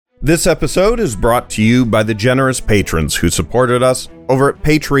This episode is brought to you by the generous patrons who supported us over at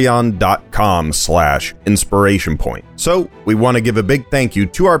patreon.com/inspirationpoint. So, we want to give a big thank you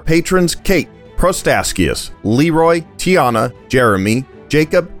to our patrons Kate, Prostaskius, Leroy, Tiana, Jeremy,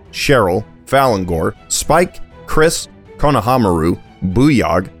 Jacob, Cheryl, Falangor, Spike, Chris, Konohamaru,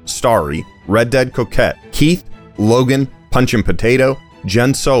 Booyog, Starry, Red Dead Coquette, Keith, Logan, Punchin' Potato,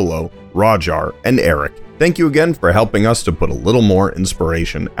 Jen Solo, Rajar, and Eric. Thank you again for helping us to put a little more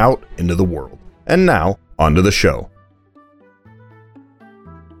inspiration out into the world. And now, on to the show.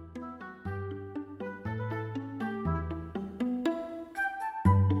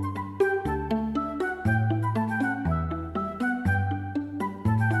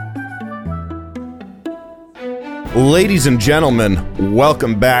 Ladies and gentlemen,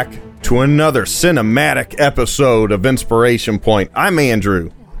 welcome back to another cinematic episode of Inspiration Point. I'm Andrew.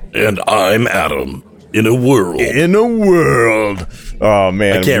 And I'm Adam. In a world. Oh,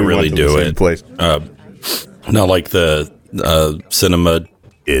 man. I can't really do it. Place. Not like the cinema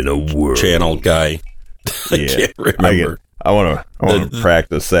in a world channel guy. I can't remember. I want to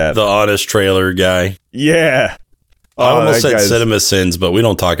practice that. The Honest Trailer guy. Yeah. I almost said Cinema Sins, but we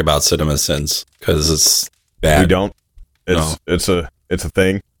don't talk about Cinema Sins because it's bad. We don't? It's a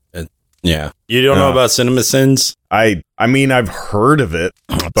thing? Yeah. You don't know about Cinema Sins? I mean, I've heard of it.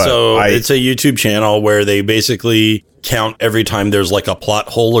 But it's a YouTube channel where they basically count every time there's like a plot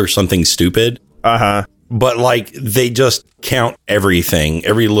hole or something stupid. Uh-huh. But like they just count everything,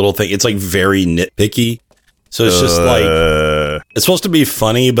 every little thing. It's like very nitpicky. So it's just like it's supposed to be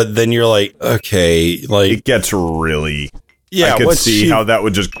funny, but then you're like, okay, like it gets really I could see how that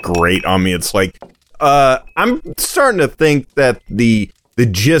would just grate on me. It's like I'm starting to think that the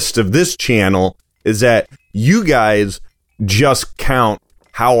gist of this channel is that you guys just count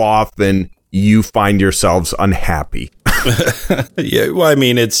how often you find yourselves unhappy. Yeah, well, I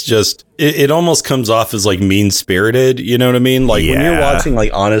mean, it's just it almost comes off as like mean-spirited, you know what I mean? Like when you're watching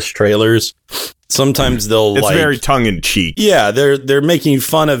like Honest Trailers, sometimes it's very tongue-in-cheek. Yeah, they're making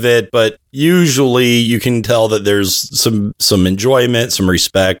fun of it, but usually you can tell that there's some enjoyment, some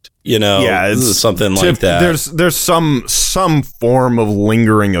respect, you know, something like that. There's some form of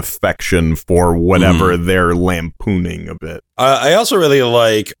lingering affection for whatever they're lampooning a bit. I also really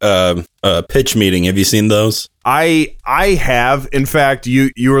like Pitch Meeting. Have you seen those? I have. In fact,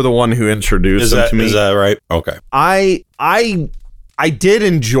 you were the one who introduced them to me. Is that right? Okay. I did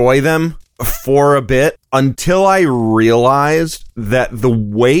enjoy them for a bit until I realized that the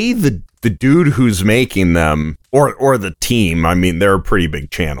way the dude who's making them or the team, I mean, they're a pretty big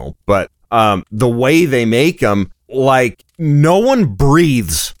channel, but the way they make them, like no one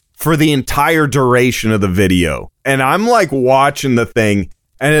breathes for the entire duration of the video. And I'm like watching the thing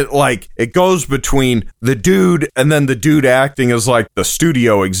and it goes between the dude and then the dude acting as like the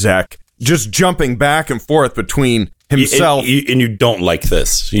studio exec, just jumping back and forth between himself. And you don't like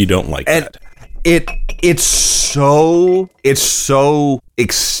this. You don't like that. It's so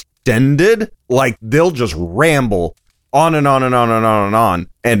extended. Like they'll just ramble on and on and on and on and on.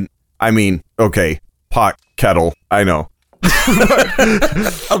 And I mean, okay, pot kettle. I know.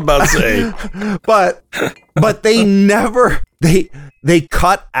 I'm about to say, but they never they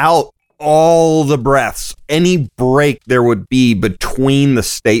cut out all the breaths, any break there would be between the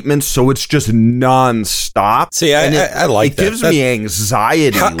statements, so it's just nonstop. See, I like that. It gives me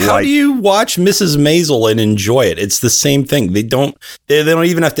anxiety. How do you watch Mrs. Maisel and enjoy it? It's the same thing. They don't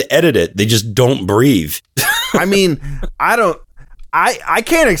even have to edit it. They just don't breathe. I mean, I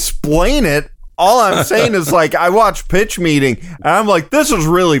can't explain it. All I'm saying is, like, I watch Pitch Meeting, and I'm like, this is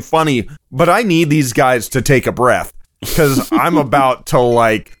really funny, but I need these guys to take a breath, because I'm about to,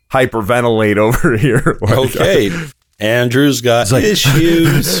 like, hyperventilate over here. Like, okay. Andrew's got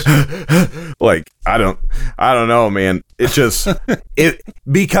issues. Like, I don't know, man. It just,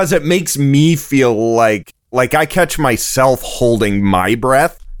 because it makes me feel like I catch myself holding my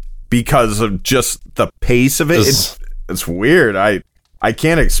breath because of just the pace of it. It's weird. I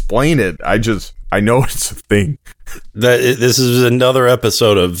can't explain it. I know it's a thing. This is another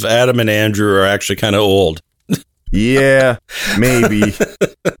episode of Adam and Andrew are actually kind of old. Yeah, maybe.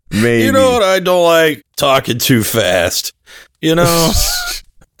 You know what I don't like? Talking too fast. You know?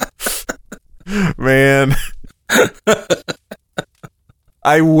 Man.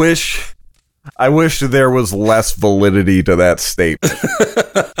 I wish there was less validity to that statement.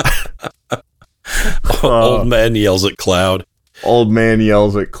 Old man yells at cloud. Old man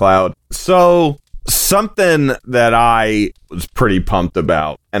yells at cloud. So, something that I was pretty pumped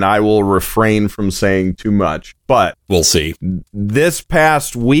about, and I will refrain from saying too much, but we'll see. This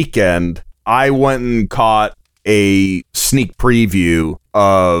past weekend, I went and caught a sneak preview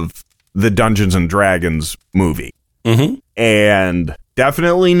of the Dungeons and Dragons movie. Mm-hmm. And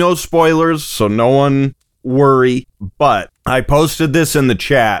definitely no spoilers, so no one worry. But I posted this in the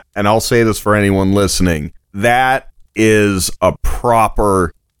chat, and I'll say this for anyone listening. That is a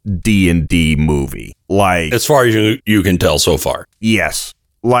proper D&D movie. Like, as far as you can tell so far. Yes.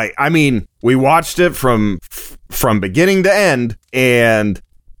 Like, I mean, we watched it from beginning to end, and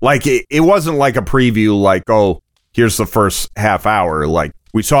like it wasn't like a preview like, oh, here's the first half hour. Like,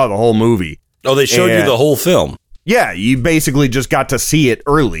 we saw the whole movie. Oh, they showed you the whole film. Yeah, you basically just got to see it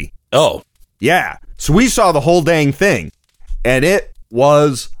early. Oh. Yeah. So we saw the whole dang thing, and it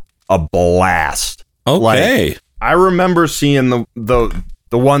was a blast. Okay. Like, I remember seeing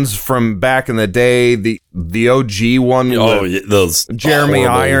the ones from back in the day, the OG one with those Jeremy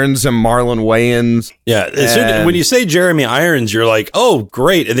Irons and Marlon Wayans. Yeah, so when you say Jeremy Irons, you're like, oh,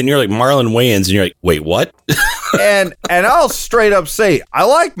 great. And then you're like, Marlon Wayans, and you're like, wait, what? and I'll straight up say, I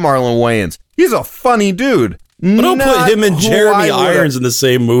like Marlon Wayans. He's a funny dude. But don't put him and Jeremy Irons in the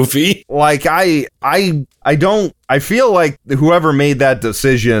same movie. Like, I feel like whoever made that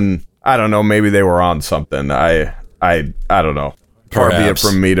decision, I don't know, maybe they were on something. I don't know. Far be it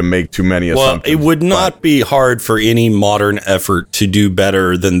from me to make too many assumptions. Well, it would not be hard for any modern effort to do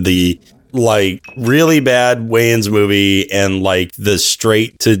better than the like really bad Wayans movie and like the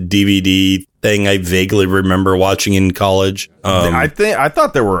straight to DVD thing I vaguely remember watching in college. I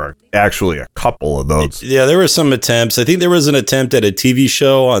thought there were actually a couple of those. Yeah, there were some attempts. I think there was an attempt at a TV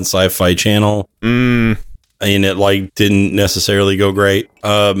show on Sci-Fi Channel. And it like didn't necessarily go great.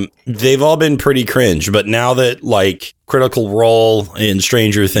 They've all been pretty cringe, but now that like Critical Role and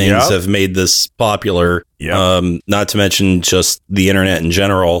Stranger Things have made this popular, not to mention just the internet in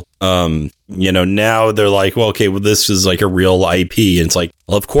general, now they're like, well, okay, well, this is like a real IP. And it's like,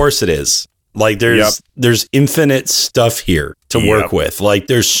 well, of course it is. Like there's infinite stuff here to work with. Like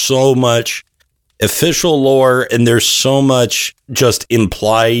there's so much official lore and there's so much just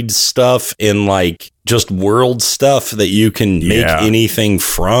implied stuff and like just world stuff that you can make anything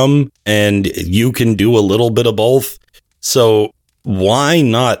from, and you can do a little bit of both. So why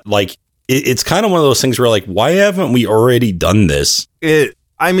not? Like it's kind of one of those things where like, why haven't we already done this?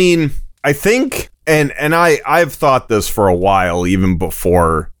 I mean, I think, and I've thought this for a while, even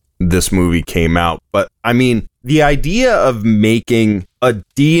before this movie came out, but I mean, the idea of making a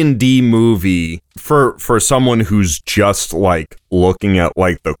D&D movie for someone who's just like looking at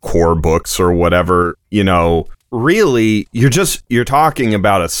like the core books or whatever, really you're talking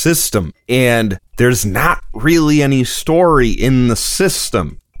about a system, and there's not really any story in the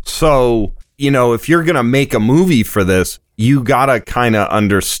system. So, if you're going to make a movie for this, you got to kind of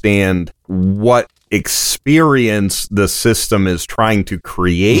understand what experience the system is trying to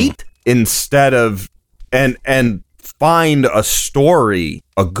create instead of and find a story,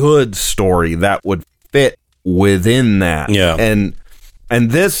 a good story that would fit within that. Yeah. And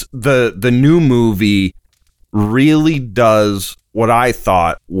this the new movie really does what I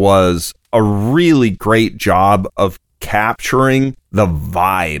thought was a really great job of capturing the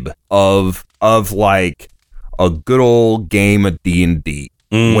vibe of like a good old game of D&D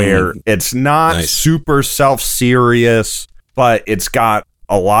where it's not super self-serious, but it's got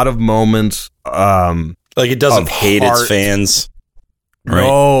a lot of moments like it doesn't hate its fans. Right?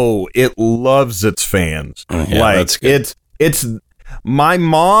 No, it loves its fans. Like that's good. It's my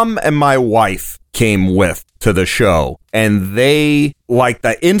mom and my wife came to the show, and they, like,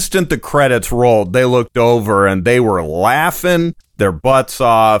 the instant the credits rolled, they looked over and they were laughing their butts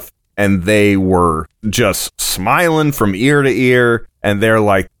off, and they were just smiling from ear to ear, and they're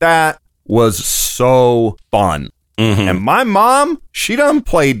like, that was so fun. And my mom, she doesn't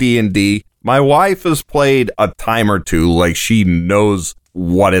play D&D. My wife has played a time or two, like she knows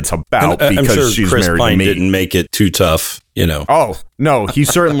what it's about because I'm sure she's Chris married Pine to me. didn't make it too tough, Oh, no, he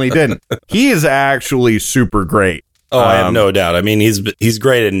certainly didn't. He is actually super great. Oh, I have no doubt. I mean, he's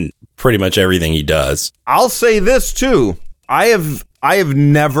great in pretty much everything he does. I'll say this too. I have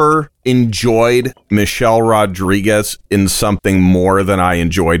never enjoyed Michelle Rodriguez in something more than I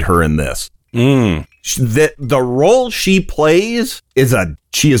enjoyed her in this. The role she plays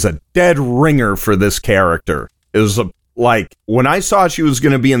she is a dead ringer for this character. It was like when I saw she was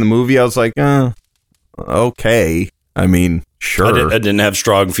going to be in the movie, I was like, okay. I mean, sure. I didn't have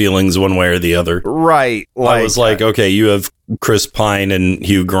strong feelings one way or the other. Right. I was like, okay, you have Chris Pine and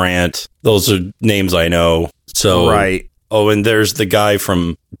Hugh Grant. Those are names I know. So right. Oh, and there's the guy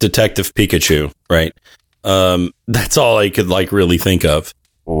from Detective Pikachu, right? That's all I could like really think of.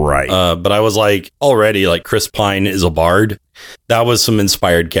 Right. But I was like, already, like, Chris Pine is a bard. That was some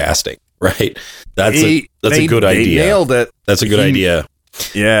inspired casting. right? That's a good idea. They nailed it. That's a good idea.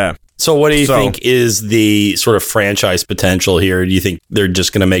 Yeah. So what do you think is the sort of franchise potential here? Do you think they're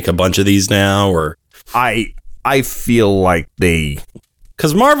just going to make a bunch of these now, or I feel like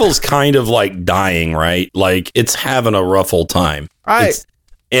because Marvel's kind of like dying, right? Like it's having a rough old time. The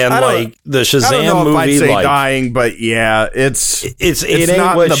Shazam I don't know movie, if I'd say like dying, but yeah, it ain't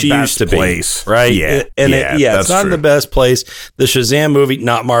not what she used to place. be, right? Yeah, it's not in the best place. The Shazam movie,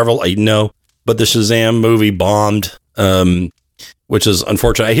 not Marvel, I know, but the Shazam movie bombed, which is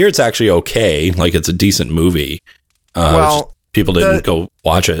unfortunate. I hear it's actually okay, like it's a decent movie. People didn't go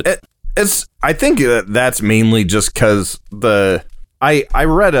watch it. I think that's mainly just because I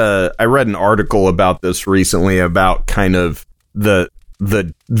read an article about this recently about kind of the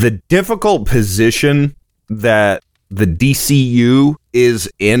difficult position that the DCU is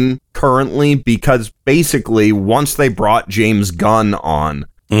in currently, because basically once they brought James Gunn on,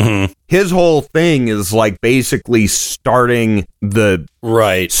 his whole thing is like basically starting from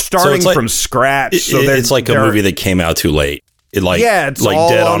scratch. It's like a movie that came out too late. It's like all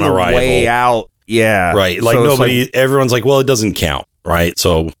Dead on Arrival. Way out. Yeah. Right. Like everyone's like, well, it doesn't count. Right.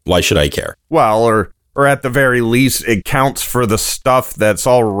 So why should I care? Well, or at the very least, it counts for the stuff that's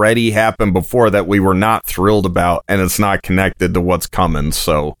already happened before that we were not thrilled about, and it's not connected to what's coming.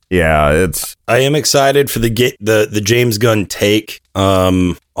 So yeah, I am excited for the James Gunn take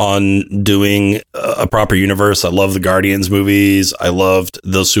on doing a proper universe. I love the Guardians movies. I loved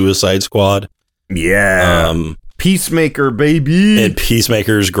the Suicide Squad. Yeah. Peacemaker, baby. And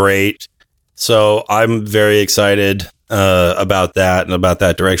Peacemaker's great. So I'm very excited about that and about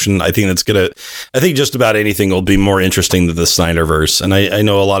that direction. I think just about anything will be more interesting than the Snyderverse. And I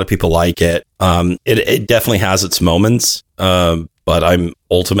know a lot of people like it. It definitely has its moments, but I'm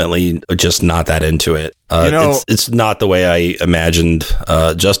ultimately just not that into it. It's not the way I imagined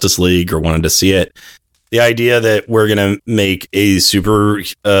Justice League or wanted to see it. The idea that we're going to make a Superman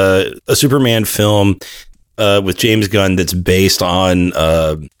film with James Gunn that's based on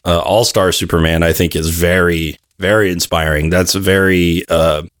All-Star Superman, I think is very, very inspiring. That's very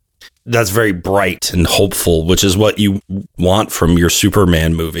bright and hopeful, which is what you want from your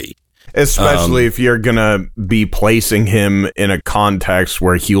Superman movie. Especially if you're going to be placing him in a context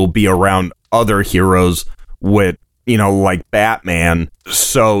where he'll be around other heroes with, like Batman.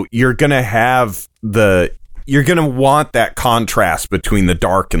 So you're going to want that contrast between the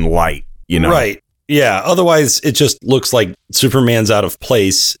dark and light, Right. Yeah, otherwise it just looks like Superman's out of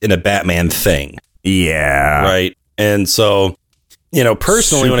place in a Batman thing. Yeah. Right. And so,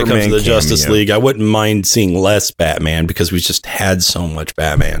 personally, when it comes to the Justice League, I wouldn't mind seeing less Batman because we've just had so much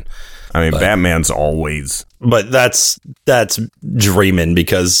Batman. I mean, Batman's always... But that's dreaming,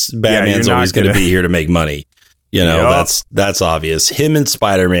 because Batman's always going to be here to make money. That's obvious. Him and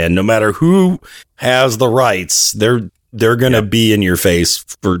Spider-Man, no matter who has the rights, they're going to be in your face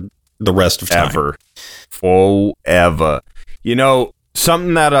for the rest of time. Forever.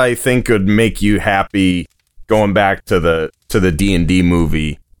 Something that I think would make you happy, going back to the D&D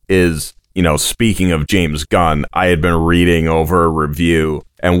movie, is, speaking of James Gunn, I had been reading over a review,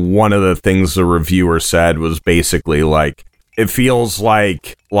 and one of the things the reviewer said was basically like, it feels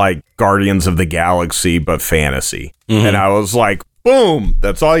like Guardians of the Galaxy, but fantasy. And I was like, boom,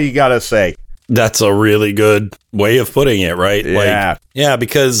 that's all you gotta say. That's a really good way of putting it, right? Yeah.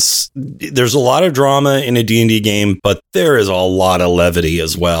 Because there's a lot of drama in a D&D game, but there is a lot of levity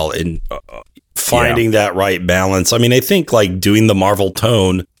as well in finding that right balance. I mean, I think like doing the Marvel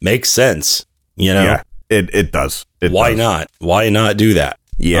tone makes sense, Yeah, it does. Why not? Why not do that?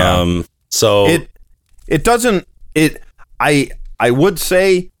 Yeah. So it doesn't. I would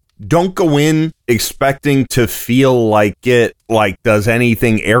say, don't go in expecting to feel like it does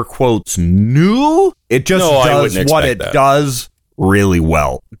anything air quotes new. It just does what it does really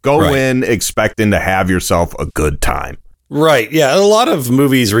well. Go in expecting to have yourself a good time. Right. Yeah. A lot of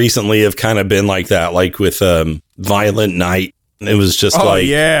movies recently have kind of been like that, like with Violent Night. It was just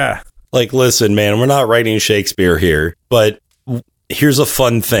like, listen, man, we're not writing Shakespeare here, but here's a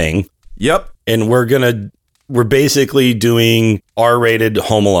fun thing. Yep. And we're basically doing R-rated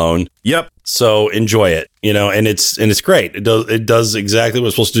Home Alone. Yep. So enjoy it, and it's great. It does exactly what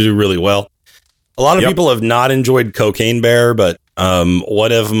it's supposed to do really well. A lot of people have not enjoyed Cocaine Bear, but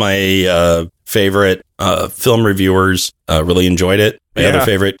one of my favorite film reviewers really enjoyed it. My other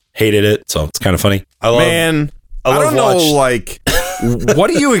favorite hated it, so it's kind of funny. I don't know, like,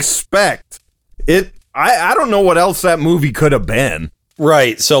 what do you expect? I don't know what else that movie could have been.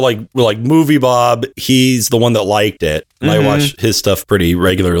 Right. So like Movie Bob, he's the one that liked it. And I watch his stuff pretty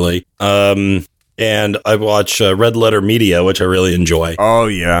regularly. And and I watch Red Letter Media, which I really enjoy. Oh,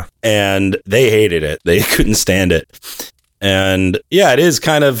 yeah. And they hated it. They couldn't stand it. And yeah, it is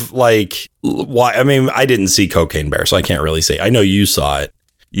kind of like, why? I mean, I didn't see Cocaine Bear, so I can't really say. I know you saw it.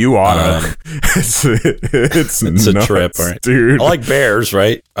 You oughta. It's nuts, a trip, right? Dude. I like bears,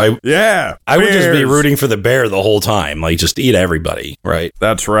 right? I would just be rooting for the bear the whole time, like just eat everybody, right?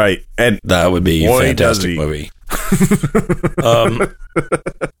 That's right, and that would be a fantastic movie.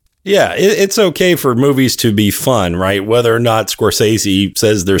 Yeah, it's okay for movies to be fun, right? Whether or not Scorsese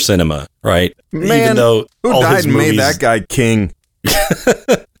says they're cinema, right? Man, even though who all died his and movies, made that guy king?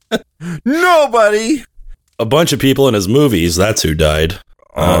 Nobody. A bunch of people in his movies. That's who died.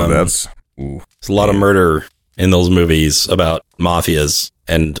 There's a lot of murder in those movies about mafias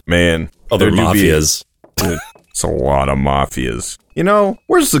and other mafias. It's a lot of mafias. You know,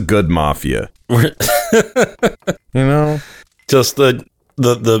 where's the good mafia? Just the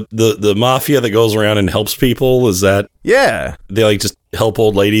mafia that goes around and helps people. Is that they like just help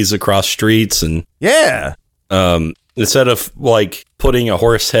old ladies across streets and instead of like putting a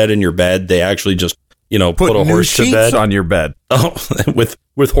horse head in your bed, they actually just put a horse to bed on your bed. Oh,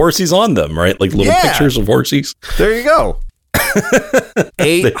 with horsies on them, right? Like little pictures of horsies. There you go.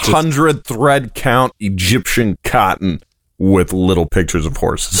 800 thread count Egyptian cotton with little pictures of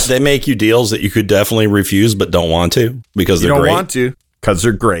horses. They make you deals that you could definitely refuse, but don't want to because they're great. You don't want to because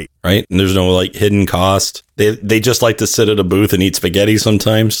they're great, right? And there's no like hidden cost. They just like to sit at a booth and eat spaghetti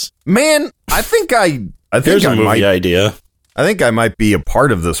sometimes. Man, I think here's a movie idea. I think I might be a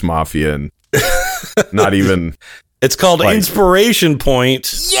part of this mafia and not even. It's called Inspiration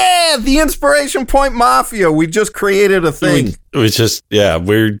Point. Yeah, the Inspiration Point Mafia. We just created a thing. It's just,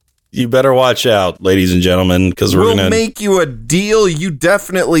 you better watch out, ladies and gentlemen, because we'll going to make you a deal you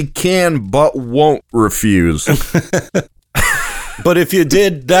definitely can, but won't refuse. But if you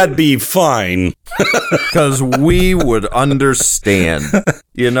did, that'd be fine. Because we would understand.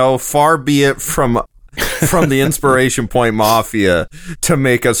 Far be it from the Inspiration Point Mafia to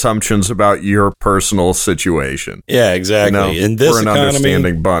make assumptions about your personal situation. Yeah, exactly. In this we're an economy,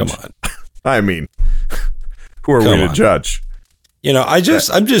 understanding bunch. Come on. I mean, who are we to judge?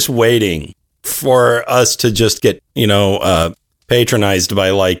 I'm just waiting for us to just get, patronized by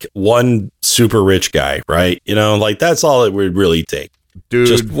like one super rich guy, right? Like that's all it would really take. Dude.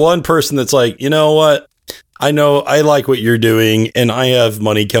 Just one person that's like, you know what? I know I like what you're doing and I have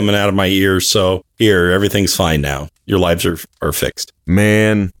money coming out of my ears. So here, everything's fine now. Your lives are fixed.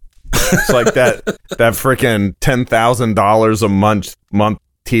 Man, it's like that freaking $10,000 a month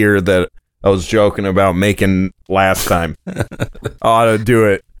tier that I was joking about making last time. I ought to do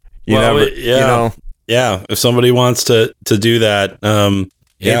it. Yeah. If somebody wants to do that,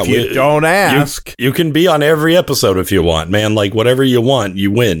 if you don't ask, you can be on every episode if you want, man. Like whatever you want,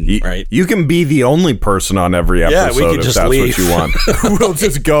 you win, right? You can be the only person on every episode. Yeah, we can if just that's leave. what you want. We'll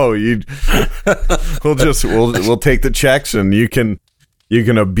just go. We'll take the checks, and you can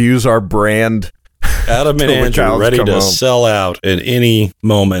abuse our brand. Adam and Andrew ready to sell out at any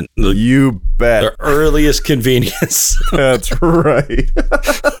moment. You bet. The earliest convenience. That's right.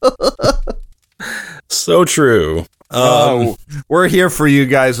 So true. We're here for you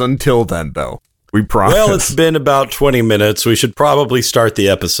guys until then, though. We promise. Well, it's been about 20 minutes. We should probably start the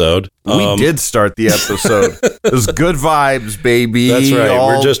episode. We did start the episode. There's good vibes, baby. That's right.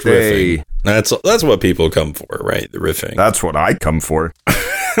 We're just day. riffing. That's what people come for, right? The riffing. That's what I come for.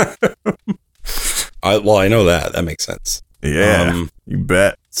 I know that. That makes sense. Yeah, you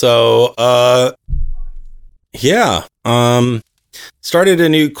bet. So, started a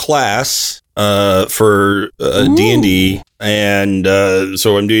new class for D&D, and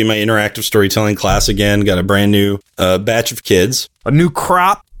so I'm doing my interactive storytelling class again. Got a brand new batch of kids. A new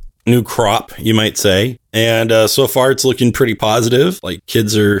crop, you might say. And so far, it's looking pretty positive. Like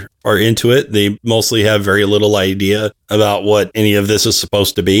kids are into it. They mostly have very little idea about what any of this is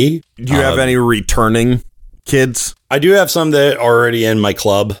supposed to be. Do you have any returning kids? I do have some that are already in my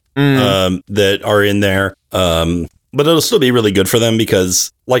club that are in there. But it'll still be really good for them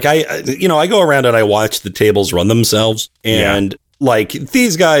because like I go around and I watch the tables run themselves and like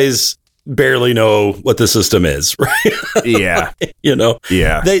these guys barely know what the system is, right? Yeah.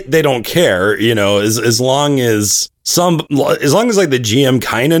 They don't care, as long as like the GM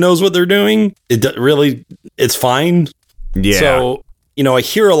kind of knows what they're doing, it's fine. Yeah. So, I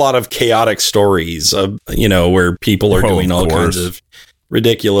hear a lot of chaotic stories of, where people are doing all kinds of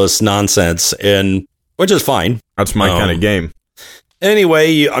ridiculous nonsense and which is fine. That's my kind of game.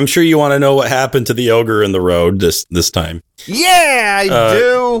 Anyway, I'm sure you want to know what happened to the ogre in the road this time. Yeah, I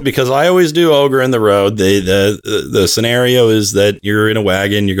do. go. Because I always do ogre in the road. The scenario is that you're in a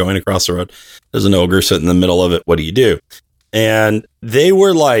wagon, you're going across the road. There's an ogre sitting in the middle of it. What do you do? And they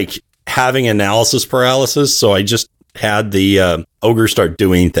were like having analysis paralysis. So I just had the ogre start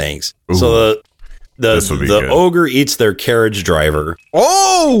doing things. Ooh. So the ogre eats their carriage driver.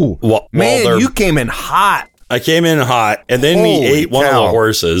 Oh, man, you came in hot. I came in hot, and then we ate one of the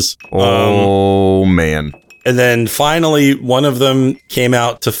horses. Oh, man. And then finally, one of them came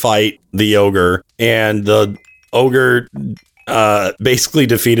out to fight the ogre, and the ogre basically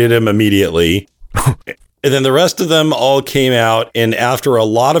defeated him immediately. And then the rest of them all came out, and after a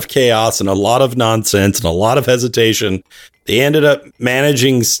lot of chaos and a lot of nonsense and a lot of hesitation, they ended up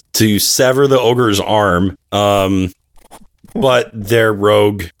managing to sever the ogre's arm. But their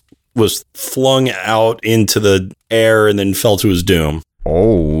rogue was flung out into the air and then fell to his doom.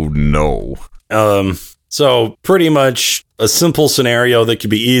 Oh, no. So pretty much a simple scenario that could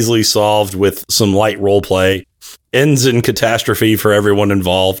be easily solved with some light role play. Ends in catastrophe for everyone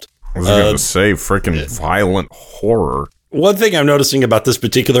involved. I was going to say freaking violent horror. One thing I'm noticing about this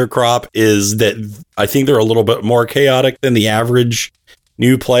particular crop is that I think they're a little bit more chaotic than the average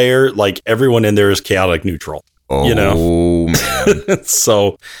new player. Like, everyone in there is chaotic neutral. Oh, you know? Man.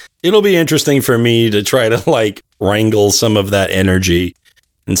 So it'll be interesting for me to try to like wrangle some of that energy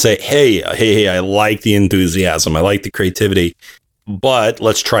and say, hey, I like the enthusiasm. I like the creativity. But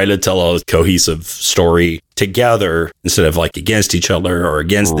let's try to tell a cohesive story together instead of like against each other or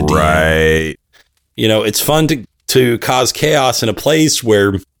against the DM. Right. You know, it's fun to cause chaos in a place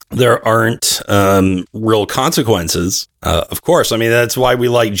where there aren't real consequences. Of course. I mean, that's why we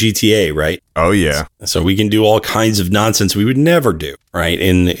like GTA, right? Oh, yeah. So we can do all kinds of nonsense we would never do, right?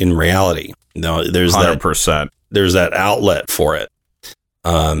 In reality. No, there's 100%. There's that outlet for it.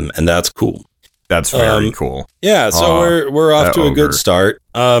 And that's cool. That's very cool. Yeah, so we're off to a good start.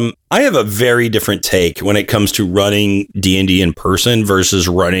 I have a very different take when it comes to running D&D in person versus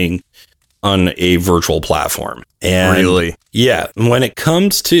running on a virtual platform. And really? Yeah, when it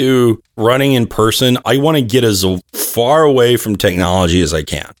comes to running in person, I want to get as far away from technology as I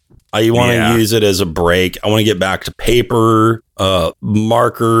can. I want to use it as a break. I want to get back to paper,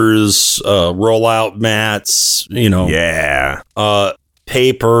 markers, rollout mats,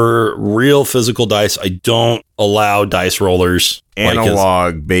 paper, real physical dice. I don't allow dice rollers.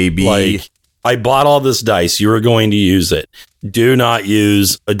 Analog, baby. Like, I bought all this dice. You are going to use it. Do not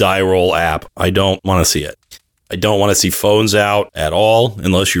use a die roll app. I don't want to see it. I don't want to see phones out at all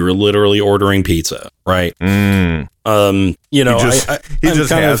unless you're literally ordering pizza, right? He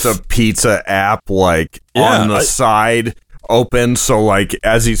just has a pizza app on the side open, so like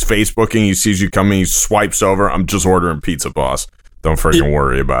as he's Facebooking, he sees you coming, he swipes over. I'm just ordering pizza, boss. Don't freaking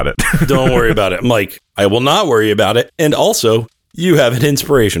worry about it. Don't worry about it. I'm like, I will not worry about it. And also, you have an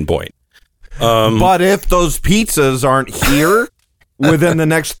inspiration point. But if those pizzas aren't here within the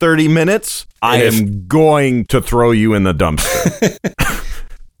next 30 minutes, I am going to throw you in the dumpster.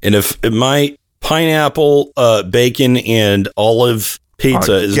 And if my pineapple, bacon, and olive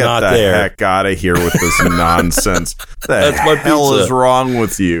pizza is not there, heck out of here with this nonsense. That's my hell is wrong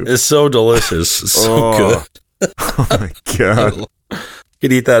with you? It's so delicious. It's so good. Oh my god!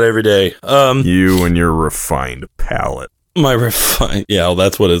 Could eat that every day. You and your refined palate. My refined, yeah, well,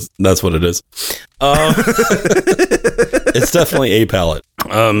 that's what it is. It's definitely a palate.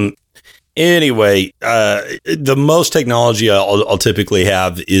 Anyway, the most technology I'll typically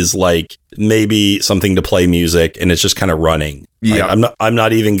have is like maybe something to play music, and it's just kind of running. Yeah, like, I'm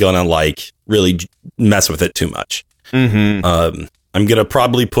not even gonna like really mess with it too much. Mm-hmm. I'm going to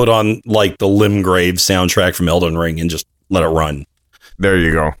probably put on like the Limgrave soundtrack from Elden Ring and just let it run. There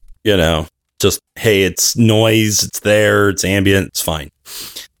you go. You know, just, hey, it's noise. It's there. It's ambient. It's fine.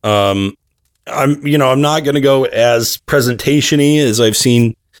 I'm not going to go as presentation-y as I've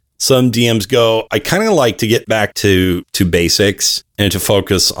seen some DMs go. I kind of like to get back to basics and to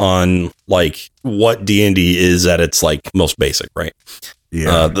focus on like what D&D is at its like most basic, right?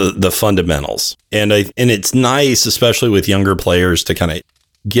 Yeah, the fundamentals, and it's nice, especially with younger players, to kind of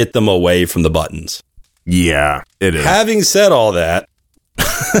get them away from the buttons. Yeah, it is. Having said all that,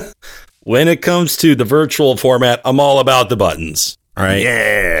 when it comes to the virtual format, I'm all about the buttons. All right.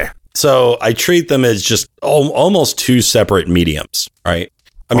 Yeah. So I treat them as just almost two separate mediums. Right.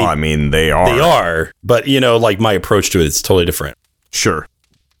 I mean, they are. They are, but like my approach to it is totally different. Sure.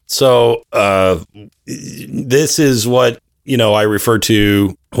 So this is what. I refer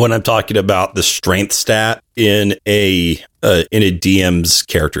to when I'm talking about the strength stat in a DM's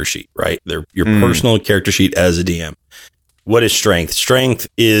character sheet, right? Your personal character sheet as a DM. what is strength? Strength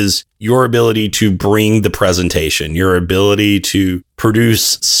is your ability to bring the presentation, your ability to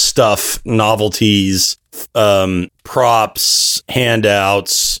produce stuff, novelties, props,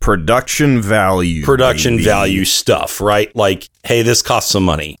 handouts, production value stuff, right? Like, hey, this costs some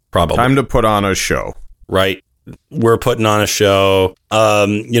money, probably. Time to put on a show. Right. We're putting on a show.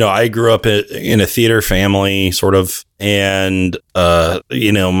 I grew up in a theater family, sort of, and I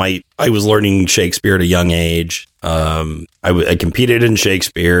was learning Shakespeare at a young age. I competed in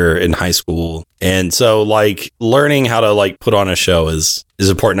Shakespeare in high school, and so like learning how to like put on a show is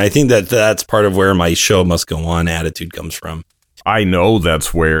important. I think that's part of where my show must go on attitude comes from. I know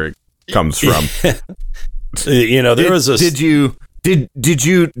that's where it comes from. There was a. Did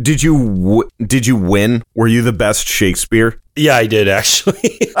you win? Were you the best Shakespeare? Yeah, I did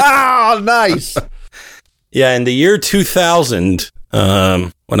actually. Oh, nice. Yeah, in the year 2000,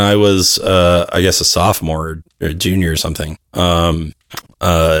 when I was, I guess, a sophomore or a junior or something. I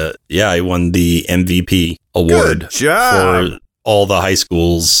won the MVP award. Good job. For all the high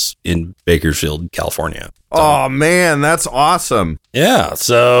schools in Bakersfield, California. So, oh man, that's awesome. Yeah,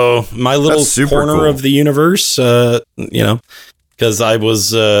 so my little corner cool. of the universe, because I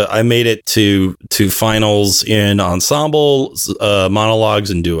made it to finals in ensembles, monologues,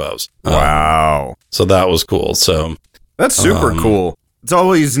 and duos. Wow. So that was cool. So that's super cool. It's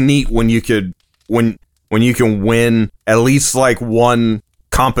always neat when you can win at least like one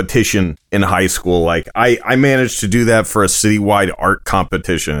competition in high school. Like I managed to do that for a citywide art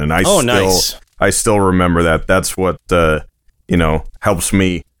competition, and I still remember that. That's what helps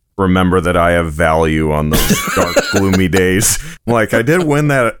me remember that I have value on those dark, gloomy days. Like, I did win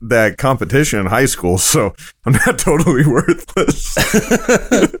that competition in high school, so I'm not totally worthless.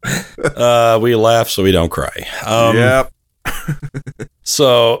 We laugh so we don't cry. Yep.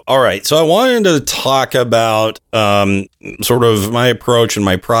 So, all right. So I wanted to talk about sort of my approach and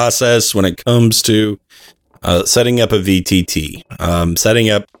my process when it comes to setting up a VTT, setting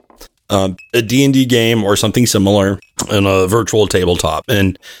up a D&D game or something similar in a virtual tabletop.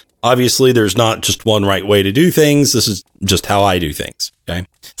 And obviously, there's not just one right way to do things. This is just how I do things. Okay.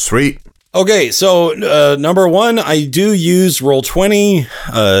 Sweet. Okay. So, number one, I do use Roll20.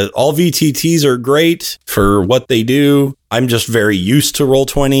 All VTTs are great for what they do. I'm just very used to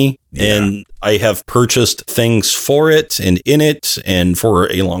Roll20, and I have purchased things for it and in it and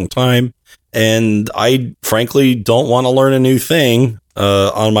for a long time. And I frankly don't want to learn a new thing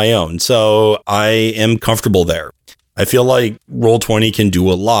on my own. So I am comfortable there. I feel like Roll20 can do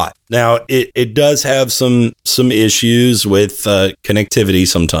a lot. Now, it does have some issues with connectivity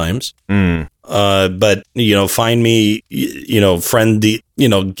sometimes. But, find me,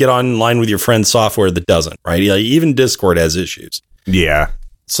 get online with your friend's software that doesn't, right? Like, even Discord has issues. Yeah.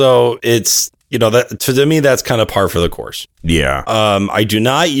 So it's, that to me, that's kind of par for the course. Yeah. I do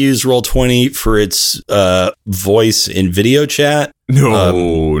not use Roll20 for its voice in video chat.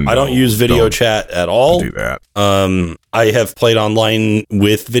 No, I don't use video chat at all. Do that. I have played online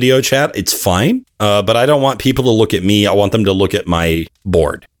with video chat. It's fine. But I don't want people to look at me. I want them to look at my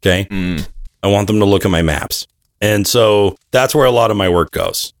board. Okay. I want them to look at my maps. And so that's where a lot of my work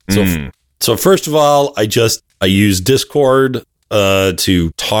goes. So first of all, I use Discord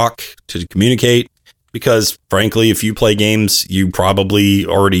to talk, to communicate, because frankly, if you play games, you probably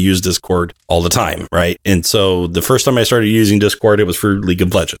already use Discord all the time, right? And so the first time I started using Discord, it was for League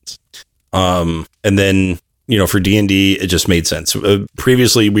of Legends. And then, for D&D, it just made sense.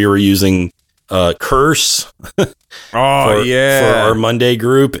 Previously, we were using Curse for our Monday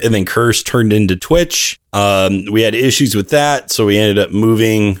group, and then Curse turned into Twitch. We had issues with that, so we ended up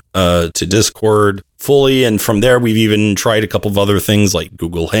moving to Discord fully, and from there we've even tried a couple of other things like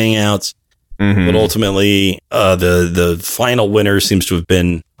Google Hangouts. But ultimately, the final winner seems to have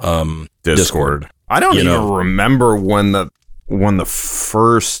been Discord. I don't even remember when the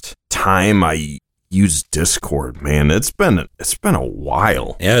first time I used Discord. Man, it's been a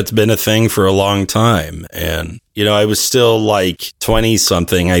while. Yeah, it's been a thing for a long time, and I was still like 20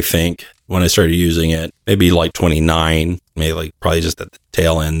 something, I think, when I started using it. Maybe like 29, maybe like probably just at the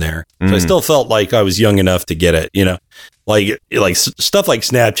tail end there. So I still felt like I was young enough to get it. Like stuff like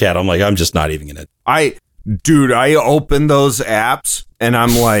Snapchat, I'm like, I'm just not even gonna. I open those apps and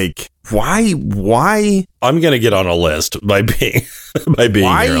I'm like, why? I'm gonna get on a list by being here.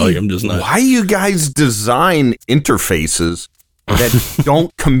 Like, I'm just not. Why you guys design interfaces that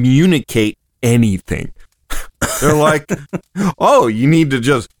don't communicate anything? They're like, oh, you need to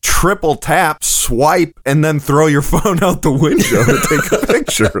just triple tap, swipe, and then throw your phone out the window to take a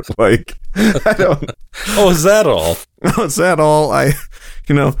picture. Like, I don't. Oh, is that all? Is that all?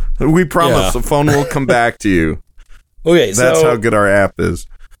 We promise the phone will come back to you. Okay, That's how good our app is.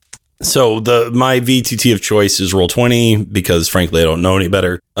 So my VTT of choice is Roll20 because, frankly, I don't know any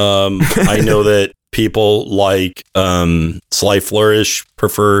better. I know that people like Sly Flourish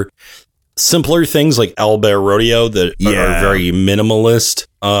prefer simpler things like Owlbear Rodeo that are very minimalist,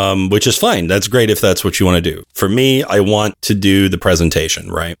 which is fine. That's great if that's what you want to do. For me, I want to do the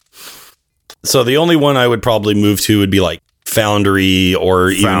presentation, right? So the only one I would probably move to would be like Foundry or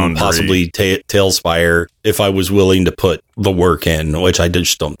even possibly Tailspire if I was willing to put the work in, which I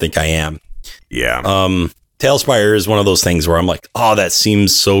just don't think I am. Yeah. Tailspire is one of those things where I'm like, oh, that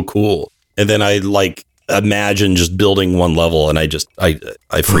seems so cool. And then I like imagine just building one level and I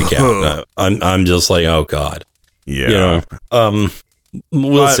freak out. I'm just like, oh God. Yeah.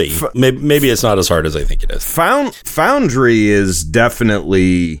 We'll see. Maybe it's not as hard as I think it is. Foundry is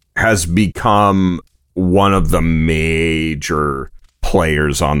definitely has become one of the major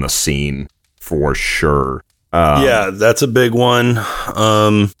players on the scene for sure. Yeah, that's a big one.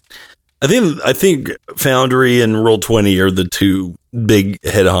 I think Foundry and Roll20 are the two big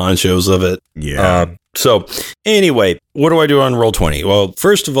head honchos of it. Yeah. So anyway, what do I do on Roll20? Well,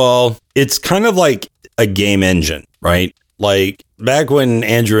 first of all, it's kind of like a game engine, right? Like back when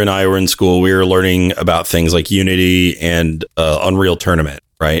Andrew and I were in school, we were learning about things like Unity and Unreal Tournament,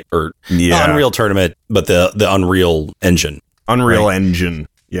 right? Or not Unreal Tournament, but the Unreal Engine. Engine.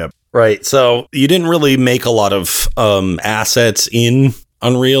 Yep. Right. So you didn't really make a lot of assets in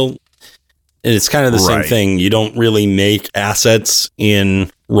Unreal. And it's kind of the same thing. You don't really make assets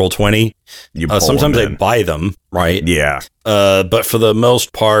in Roll20. Sometimes I buy them, right? Yeah. But for the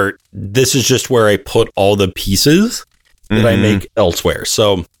most part, this is just where I put all the pieces that I make elsewhere.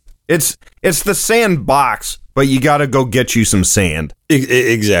 So it's the sandbox, but you got to go get you some sand.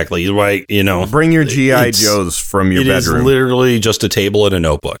 Exactly. Right. Bring your GI Joes from your bedroom. It is literally just a table and a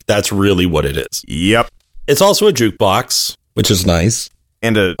notebook. That's really what it is. Yep. It's also a jukebox, which is nice.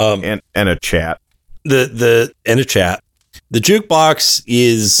 And a chat. And a chat. The jukebox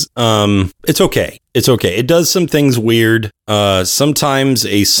is it's okay. It's okay. It does some things weird. Sometimes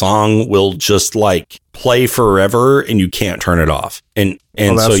a song will just like play forever and you can't turn it off. And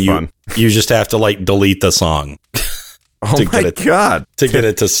so you just have to like delete the song to get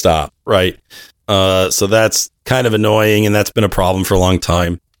it to stop, right? So that's kind of annoying, and that's been a problem for a long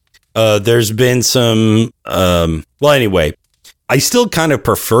time. There's been some anyway, I still kind of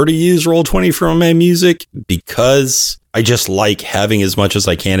prefer to use Roll20 for my music because I just like having as much as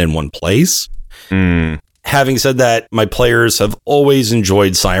I can in one place. Having said that, my players have always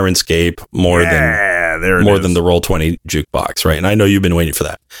enjoyed Sirenscape more than the Roll20 jukebox, right? And I know you've been waiting for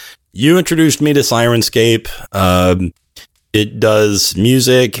that. You introduced me to Sirenscape. It does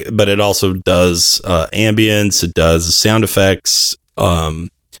music, but it also does ambience. It does sound effects.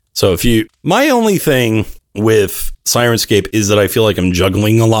 So my only thing with Sirenscape is that I feel like I'm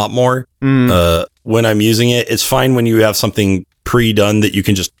juggling a lot more when I'm using it. It's fine when you have something pre-done that you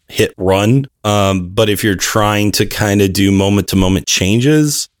can just hit run. But if you're trying to kind of do moment-to-moment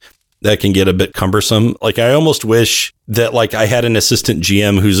changes, that can get a bit cumbersome. Like I almost wish that like I had an assistant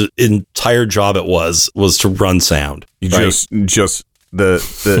GM whose entire job it was to run sound. Just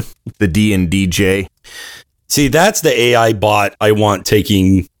the D&DJ. See, that's the AI bot I want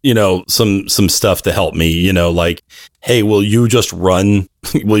taking, some stuff to help me, like, hey, will you just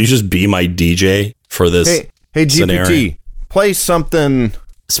be my DJ for this? Hey, GPT, scenario? Play something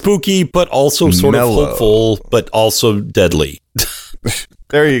spooky, but also sort of hopeful, but also deadly.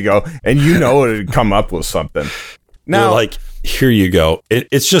 There you go. And it'd come up with something. Now, you're like, here you go.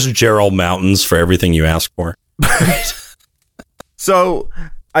 It's just Gerald Mountains for everything you ask for. So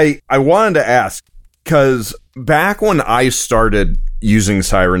I wanted to ask, because back when I started using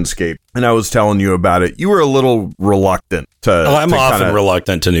Sirenscape and I was telling you about it, you were a little reluctant to. I'm often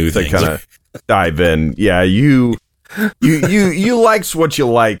reluctant to new things. Kind of dive in. Yeah, you likes what you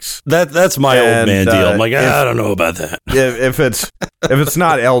likes. That's my old man deal. I'm like, I don't know about that. If it's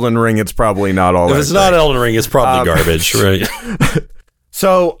not Elden Ring, it's probably not all. If it's not Elden Ring, it's probably garbage, right?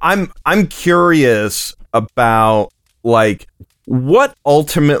 So I'm curious about like what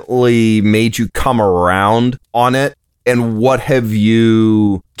ultimately made you come around on it, and what have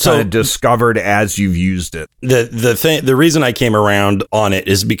you kind of discovered as you've used it? The reason I came around on it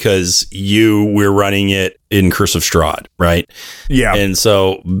is because we're running it in Curse of Strahd, right? Yeah. And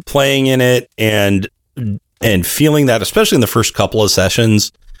so playing in it and feeling that, especially in the first couple of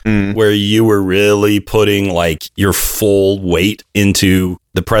sessions where you were really putting like your full weight into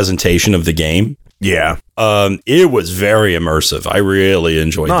the presentation of the game. Yeah. It was very immersive. I really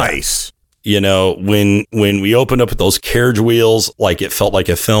enjoyed that. Nice. When we opened up with those carriage wheels, like it felt like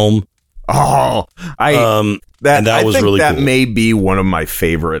a film. Oh, I was think really that cool. may be one of my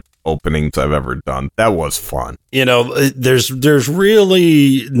favorite openings I've ever done. That was fun. There's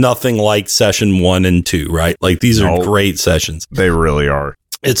really nothing like session 1 and 2, right? Like these are great sessions. They really are.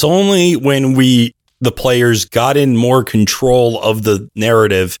 It's only when the players got in more control of the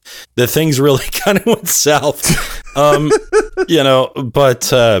narrative that things really kind of went south. But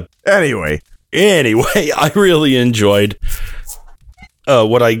anyway, I really enjoyed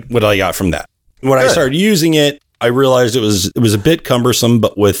what I got from that. When I started using it, I realized it was a bit cumbersome,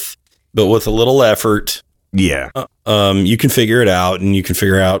 but with a little effort, yeah, you can figure it out, and you can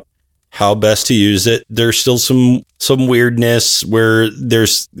figure out how best to use it. There's still some weirdness where there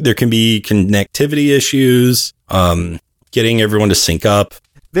can be connectivity issues, getting everyone to sync up.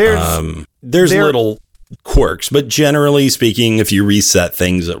 There's little quirks, but generally speaking, if you reset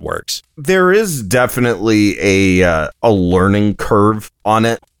things, it works. There is definitely a learning curve on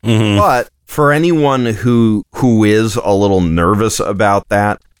it, but for anyone who is a little nervous about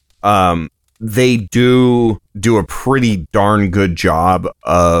that, they do a pretty darn good job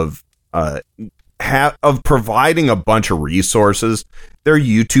of providing a bunch of resources. Their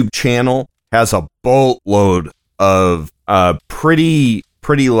YouTube channel has a boatload of pretty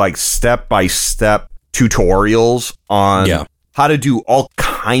like step-by-step tutorials on how to do all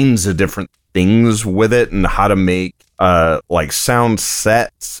kinds of different things with it, and how to make like sound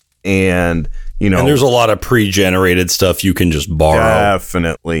sets, and and there's a lot of pre-generated stuff you can just borrow.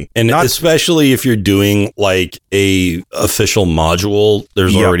 Definitely. And especially if you're doing like a official module,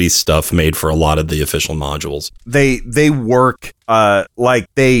 there's already stuff made for a lot of the official modules. They work like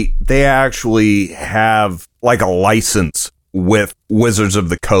they actually have like a license with Wizards of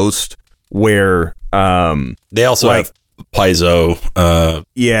the Coast, where they also have Paizo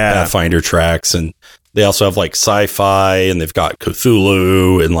Pathfinder tracks, and they also have like sci-fi, and they've got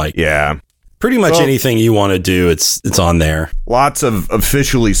Cthulhu, and like pretty much anything you want to do, it's on there. Lots of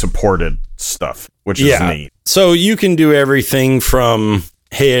officially supported stuff, which is neat. So you can do everything from,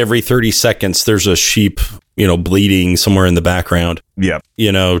 hey, every 30 seconds there's a sheep, bleeding somewhere in the background. Yep.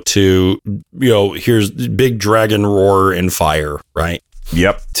 To, here's big dragon roar and fire, right?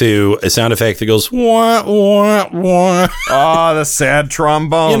 Yep. To a sound effect that goes wah wah wah. Oh, the sad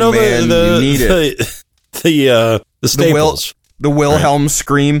trombone, man. You need it. The staples. The Wilhelm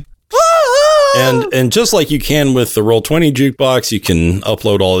scream. And just like you can with the Roll20 jukebox, you can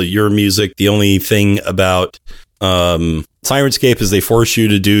upload all your music. The only thing about Sirenscape is they force you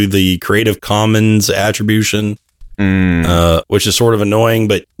to do the Creative Commons attribution, which is sort of annoying,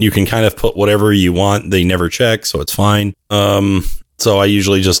 but you can kind of put whatever you want. They never check, so it's fine. So I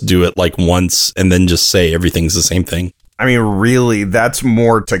usually just do it like once and then just say everything's the same thing. I mean, really, that's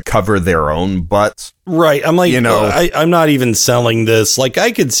more to cover their own butts. Right. I'm like, I'm not even selling this. Like,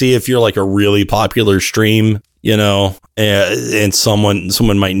 I could see if you're like a really popular stream, and someone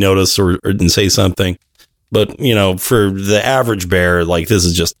might notice or say something. But, for the average bear, like, this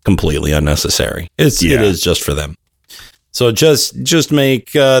is just completely unnecessary. It is just for them. So just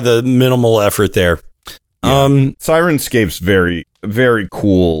make the minimal effort there. Yeah. Sirenscape's very, very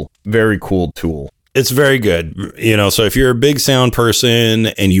cool tool. It's very good. So if you're a big sound person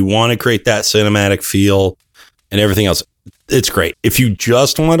and you want to create that cinematic feel and everything else, it's great. If you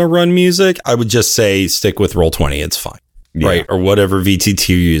just want to run music, I would just say stick with Roll20. It's fine. Yeah. Right. Or whatever VTT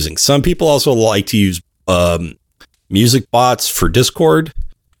you're using. Some people also like to use music bots for Discord.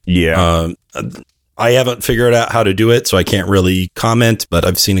 Yeah. I haven't figured out how to do it, so I can't really comment, but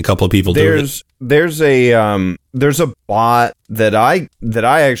I've seen a couple of people do it. There's a bot that I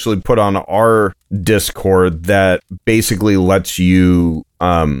actually put on our Discord that basically lets you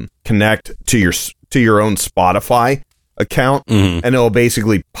connect to your own Spotify account, and it'll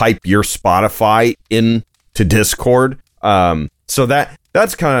basically pipe your Spotify into Discord. So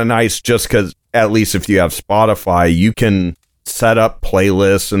that's kind of nice, just because at least if you have Spotify, you can set up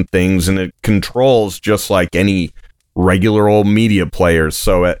playlists and things, and it controls just like any regular old media players.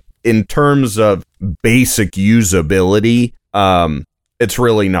 So in terms of basic usability, it's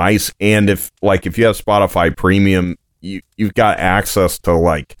really nice. And if you have Spotify Premium, you've got access to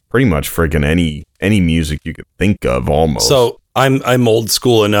like pretty much freaking any music you could think of almost. So I'm old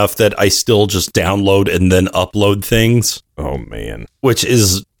school enough that I still just download and then upload things. Oh man, which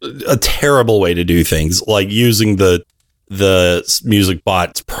is a terrible way to do things. Like using the music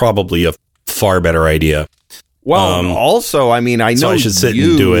bot's probably a far better idea. Well, also, I mean, I know I should sit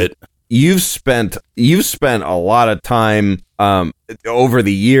and do it. You've spent a lot of time over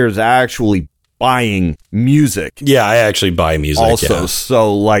the years actually buying music. Yeah, I actually buy music also. Yeah.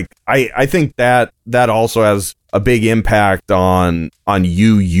 So like I think that also has a big impact on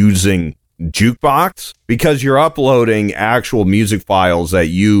you using jukebox because you're uploading actual music files that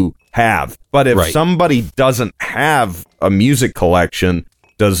you have. But if somebody doesn't have a music collection,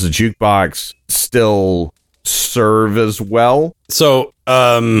 does the jukebox still serve as well? So,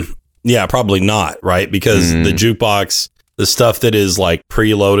 yeah, probably not, right? Because the jukebox, the stuff that is like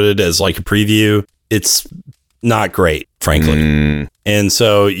preloaded as like a preview, it's not great, frankly. And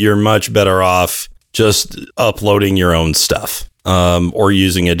so you're much better off just uploading your own stuff, or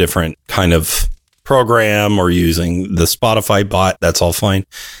using a different kind of program, or using the Spotify bot. That's all fine.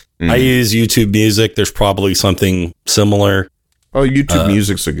 I use YouTube Music. There's probably something similar. Oh, YouTube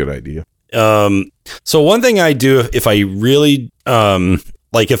Music's a good idea. So one thing I do if I really,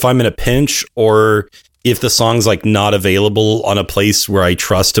 like if I'm in a pinch, or if the song's like not available on a place where I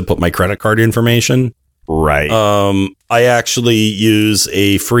trust to put my credit card information. Right. I actually use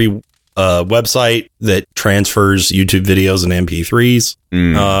a free website that transfers YouTube videos and MP3s.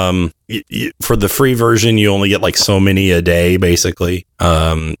 For the free version, you only get like so many a day, basically.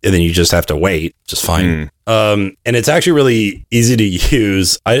 And then you just have to wait, which is fine. And it's actually really easy to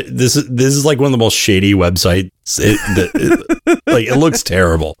use. This is like one of the most shady websites. It looks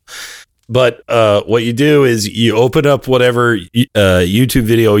terrible. But what you do is you open up whatever YouTube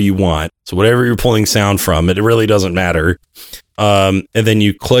video you want. So whatever you're pulling sound from, it really doesn't matter. And then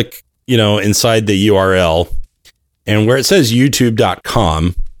you click, inside the URL, and where it says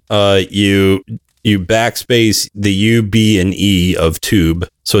youtube.com, you backspace the U, B, and E of tube.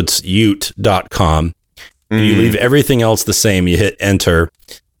 So it's ute.com. And you leave everything else the same. You hit enter,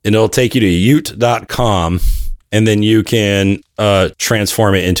 and it'll take you to ute.com. And then you can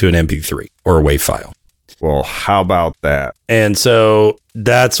transform it into an MP3 or a WAV file. Well, how about that? And so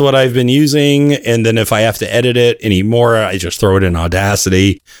that's what I've been using. And then if I have to edit it anymore, I just throw it in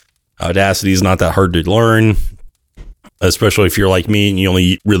Audacity. Audacity is not that hard to learn, especially if you're like me and you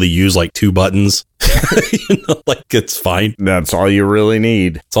only really use like 2 buttons. It's fine. That's all you really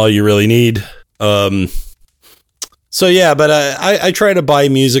need. That's all you really need. So yeah, but I try to buy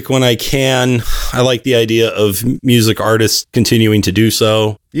music when I can. I like the idea of music artists continuing to do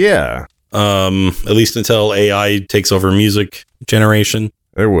so. Yeah. At least until AI takes over music generation.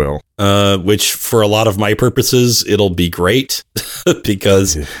 It will. Which for a lot of my purposes, it'll be great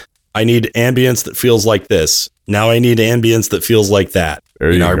because I need ambience that feels like this. Now I need ambience that feels like that.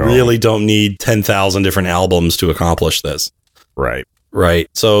 There you go. I really don't need 10,000 different albums to accomplish this. Right. Right.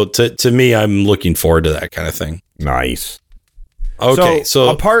 So to me, I'm looking forward to that kind of thing. Nice. Okay. So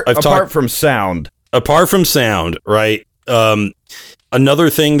apart from sound, right? Another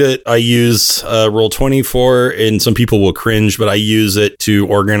thing that I use Roll20 for, and some people will cringe, but I use it to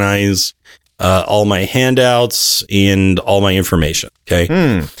organize all my handouts and all my information.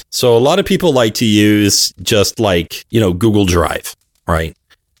 Okay. So a lot of people like to use just like, Google Drive, right?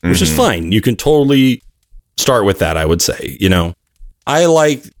 Which is fine. You can totally start with that, I would say. I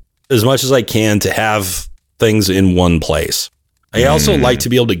like as much as I can to have things in one place. I also like to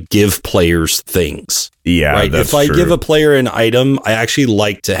be able to give players things. Yeah, right. If I give a player an item, I actually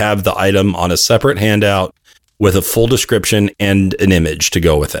like to have the item on a separate handout with a full description and an image to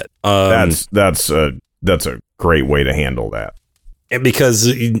go with it. That's a great way to handle that. And because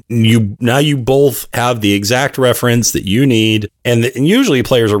you both have the exact reference that you need, and usually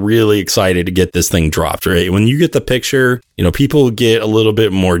players are really excited to get this thing dropped. Right, when you get the picture, people get a little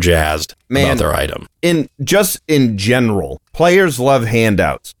bit more jazzed about their item. In general, players love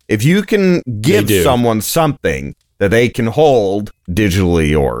handouts. If you can give someone something that they can hold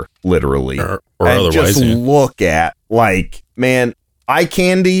digitally or literally, or and otherwise, just look at, like, man, eye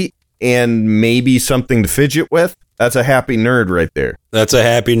candy and maybe something to fidget with. That's a happy nerd right there. That's a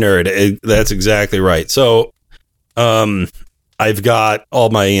happy nerd. That's exactly right. So, I've got all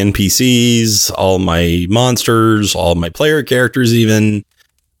my NPCs, all my monsters, all my player characters, even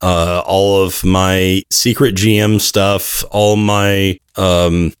all of my secret GM stuff, all my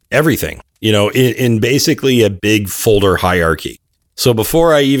everything, in basically a big folder hierarchy. So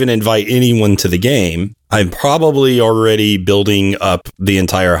before I even invite anyone to the game, I'm probably already building up the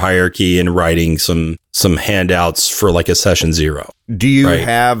entire hierarchy and writing some handouts for like a session 0. Do you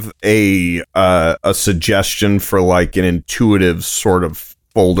have a suggestion for like an intuitive sort of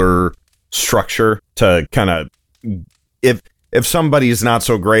folder structure to kind of, if somebody's not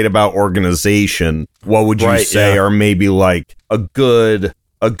so great about organization, what would you say are maybe like a good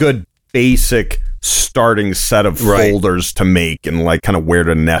basic starting set of folders to make, and like kind of where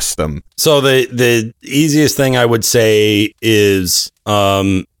to nest them? So the easiest thing I would say is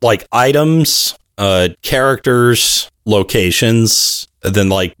like items, characters, locations, and then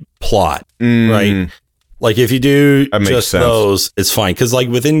like plot, right? Like if you do That makes just sense. those, it's fine. Because like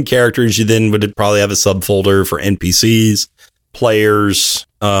within characters, you then would probably have a subfolder for NPCs, players.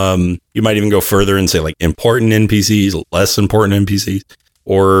 You might even go further and say like important NPCs, less important NPCs,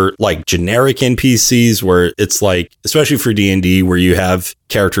 or like generic NPCs where it's like, especially for D&D, where you have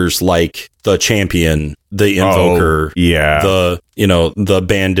characters like the champion, the invoker, the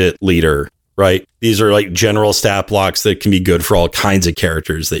bandit leader, right? These are like general stat blocks that can be good for all kinds of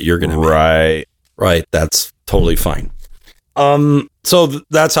characters that you're going to make. Right. That's totally fine. So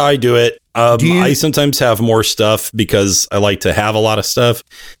that's how I do it. I sometimes have more stuff because I like to have a lot of stuff.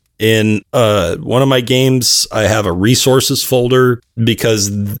 In one of my games, I have a resources folder because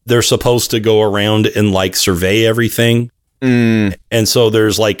they're supposed to go around and like survey everything. And so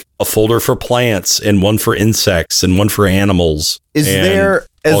there's like a folder for plants and one for insects and one for animals. Is there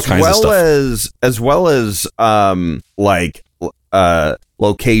as well as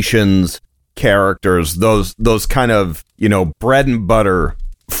locations, characters, those kind of, bread and butter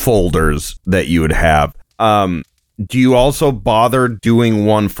folders that you would have? Do you also bother doing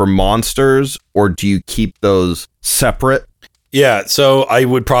one for monsters, or do you keep those separate? Yeah, so I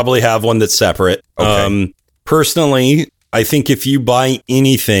would probably have one that's separate. Okay. Personally, I think if you buy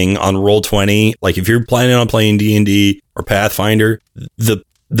anything on Roll20, like if you're planning on playing D&D or Pathfinder, the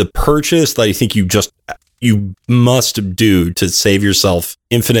purchase that I think you must do to save yourself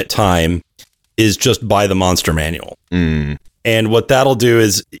infinite time is just buy the monster manual. And what that'll do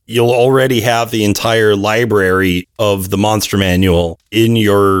is you'll already have the entire library of the monster manual in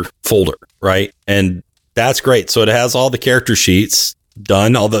your folder, right? And that's great. So it has all the character sheets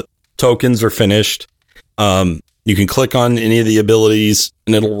done. All the tokens are finished. You can click on any of the abilities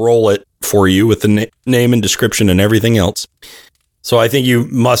and it'll roll it for you with the name and description and everything else. So I think you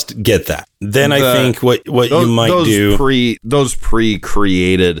must get that. Then I think what you might do... Those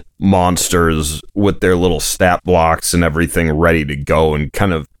pre-created monsters with their little stat blocks and everything ready to go and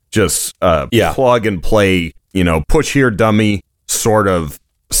kind of just plug and play, push here dummy sort of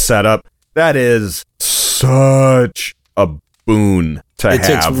setup. That is such a boon to have. It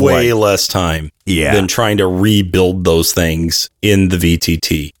takes way less time than trying to rebuild those things in the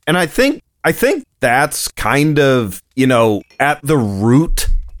VTT. And I think that's kind of, at the root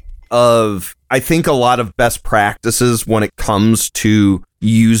of, I think, a lot of best practices when it comes to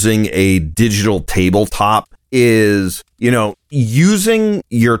using a digital tabletop is, using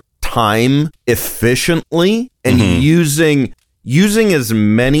your time efficiently and using as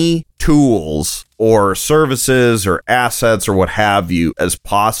many tools or services or assets or what have you as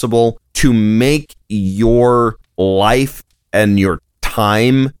possible to make your life and your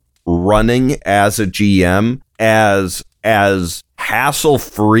time running as a GM as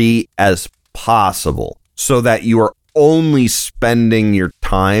hassle-free as possible, so that you are only spending your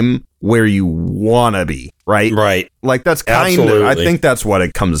time where you want to be, right? Right. Like that's kind of, I think that's what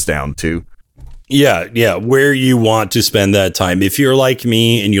it comes down to. Yeah, where you want to spend that time. If you're like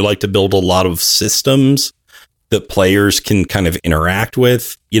me and you like to build a lot of systems that players can kind of interact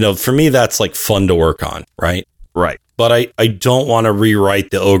with, for me, that's like fun to work on, right? Right. But I don't want to rewrite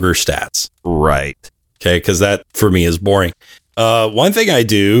the ogre stats. Right. Okay, because that for me is boring. One thing I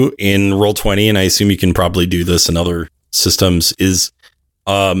do in Roll20, and I assume you can probably do this in other systems, is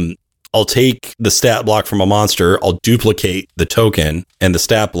I'll take the stat block from a monster, I'll duplicate the token and the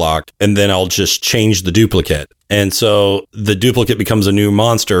stat block, and then I'll just change the duplicate. And so the duplicate becomes a new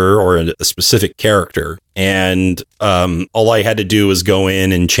monster or a specific character. And all I had to do was go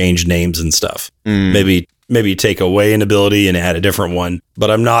in and change names and stuff. Maybe take away an ability and add a different one, but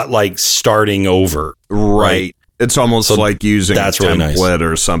I'm not like starting over. Right. It's almost like using that's a template really nice.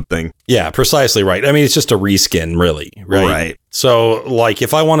 Or something. Yeah, precisely right. I mean, it's just a reskin, really. Right. So, like,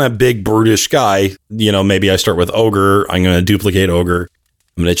 if I want a big brutish guy, maybe I start with Ogre. I'm going to duplicate Ogre.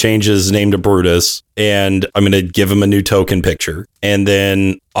 I'm going to change his name to Brutus, and I'm going to give him a new token picture. And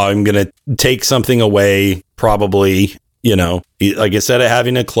then I'm going to take something away, probably. Like instead of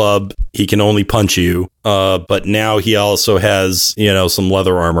having a club, he can only punch you. But now he also has, some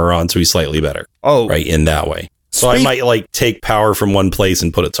leather armor on, so he's slightly better. Oh, right. In that way. So I might like take power from one place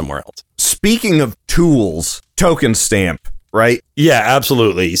and put it somewhere else. Speaking of tools, token stamp, right? Yeah,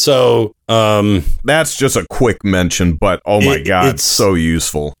 absolutely. So that's just a quick mention, but oh my God, it's so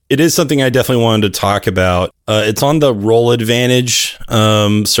useful. It is something I definitely wanted to talk about. It's on the Roll Advantage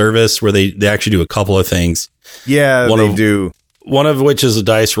service where they actually do a couple of things. Yeah, they do. One of which is a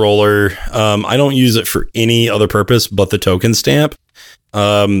dice roller. I don't use it for any other purpose but the token stamp.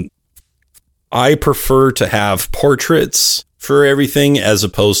 I prefer to have portraits for everything as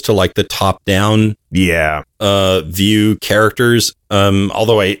opposed to like the top down view characters.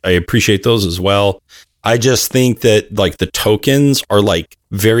 Although I appreciate those as well. I just think that like the tokens are like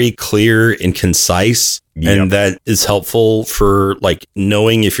very clear and concise, and that is helpful for like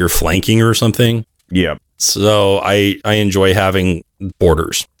knowing if you're flanking or something. Yeah. So I enjoy having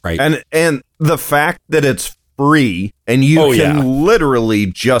borders, right? And the fact that it's free and you can literally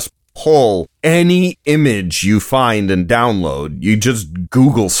just pull any image you find and download. You just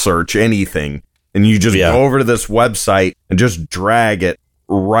Google search anything and you just go over to this website and just drag it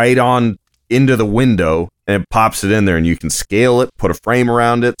right on into the window and it pops it in there and you can scale it, put a frame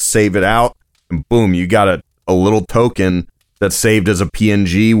around it, save it out, and boom, you got a little token that's saved as a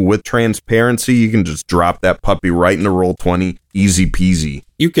PNG with transparency. You can just drop that puppy right into Roll20. Easy peasy.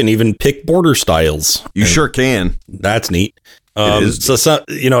 You can even pick border styles. You sure can. That's neat. So,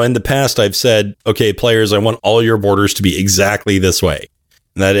 in the past, I've said, okay, players, I want all your borders to be exactly this way.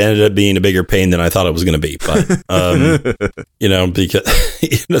 And that ended up being a bigger pain than I thought it was going to be. But,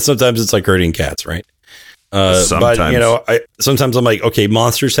 because sometimes it's like herding cats, right? Sometimes. But, sometimes I'm like, okay,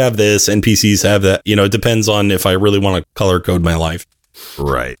 monsters have this, NPCs have that. It depends on if I really want to color code my life.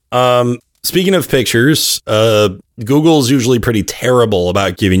 Right. Speaking of pictures, Google's usually pretty terrible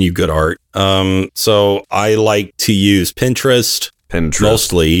about giving you good art. So I like to use Pinterest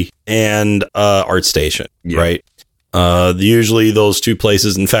mostly and ArtStation, right? Usually those two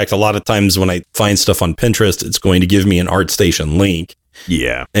places. In fact, a lot of times when I find stuff on Pinterest, it's going to give me an ArtStation link.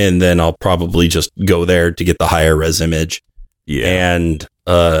 Yeah. And then I'll probably just go there to get the higher res image. Yeah. And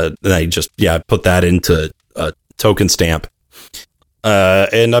then I just, put that into a token stamp.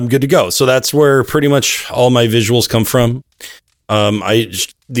 And I'm good to go. So that's where pretty much all my visuals come from.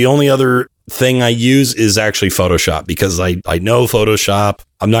 The only other thing I use is actually Photoshop because I know Photoshop.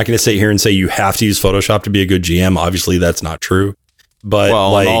 I'm not going to sit here and say you have to use Photoshop to be a good GM. Obviously, that's not true. But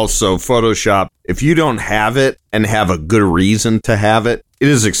and also Photoshop, if you don't have it and have a good reason to have it, it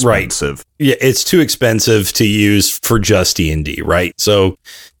is expensive. Right. Yeah, it's too expensive to use for just D&D, right? So,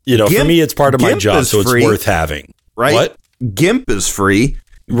 for me, it's part of my job, so it's worth having. Right? What? GIMP is free.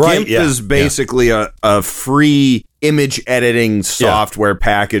 Right, GIMP is basically a free image editing software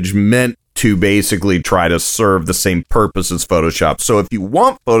package meant to basically try to serve the same purpose as Photoshop. So if you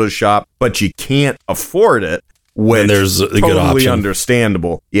want Photoshop, but you can't afford it, which there's a totally good option.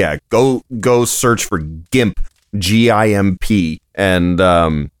 Understandable. Yeah, go search for GIMP, GIMP. And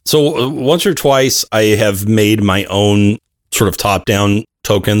so once or twice I have made my own sort of top-down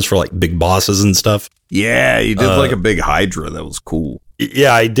tokens for like big bosses and stuff. Yeah, you did like a big Hydra. That was cool.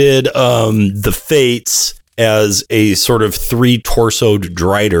 Yeah, I did the Fates as a sort of 3-torsoed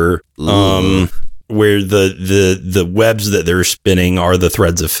Drider, where the webs that they're spinning are the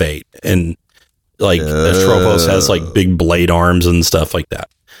threads of fate. And like Tropos has like big blade arms and stuff like that.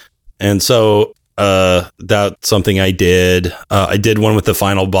 And so that's something I did. I did one with the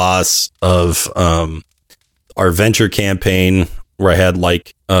final boss of our venture campaign where I had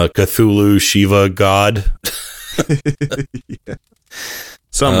like Cthulhu, Shiva, God.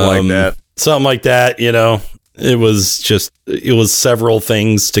 Something like that. Something like that, It was several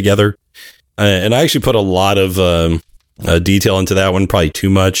things together. And I actually put a lot of detail into that one, probably too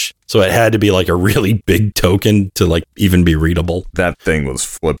much. So it had to be like a really big token to like even be readable. That thing was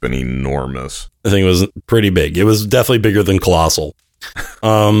flipping enormous. The thing was pretty big. It was definitely bigger than Colossal.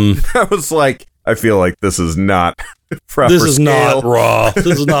 I was like, I feel like this is not proper This is scale. not raw.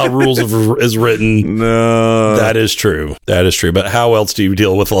 This is not rules as written. No. That is true. That is true. But how else do you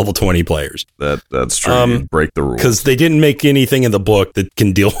deal with level 20 players? That's true. You break the rules. Because they didn't make anything in the book that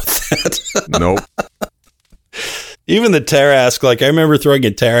can deal with that. Nope. Even the Tarask, like I remember throwing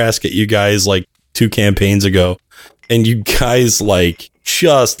a Tarask at you guys like 2 campaigns ago, and you guys like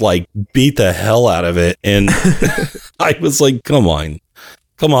just like beat the hell out of it. And I was like, come on,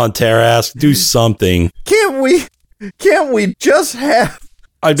 Tarask, do something. Can't we just have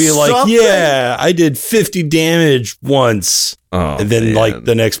I'd be something? Like, yeah, I did 50 damage once. Oh, and then man. like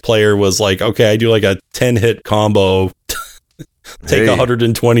the next player was like, okay, I do like a 10-hit combo, take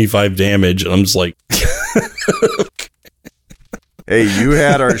 125 damage. And I'm just like, hey, you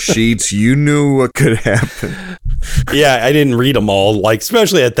had our sheets. You knew what could happen. Yeah, I didn't read them all. Like,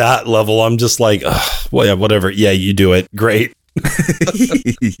 especially at that level, I'm just like, well, yeah, whatever. Yeah, you do it. Great.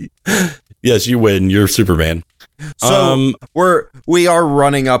 Yes, you win. You're Superman. So we are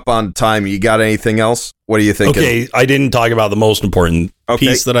running up on time. You got anything else? What do you think? Okay, I didn't talk about the most important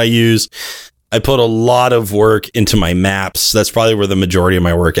piece that I use. I put a lot of work into my maps. That's probably where the majority of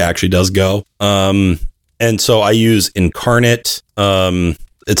my work actually does go. And so I use Incarnate.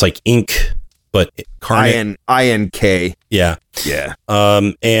 It's like ink, but Incarnate. INK. Yeah. Yeah.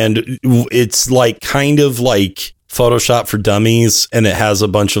 And it's like kind of like Photoshop for Dummies, and it has a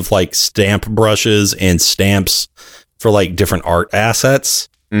bunch of like stamp brushes and stamps for like different art assets.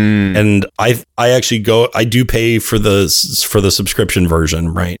 And I actually I do pay for the subscription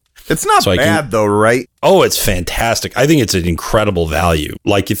version, right? It's not bad though, right? Oh, it's fantastic. I think it's an incredible value.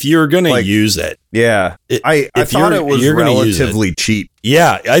 Like if you're going to use it. Yeah. I thought it was relatively cheap.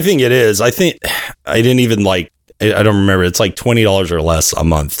 Yeah, I think it is. I think I didn't even I don't remember. It's like $20 or less a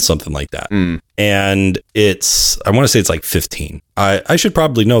month, something like that. And I want to say it's like 15. I should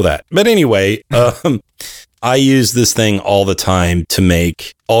probably know that. But anyway, I use this thing all the time to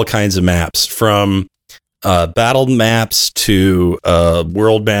make all kinds of maps, from battle maps to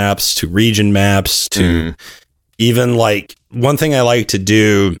world maps to region maps to even like one thing I like to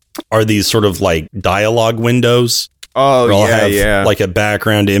do are these sort of like dialogue windows. Oh, yeah, I'll have like a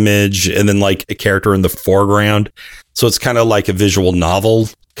background image and then like a character in the foreground. So it's kind of like a visual novel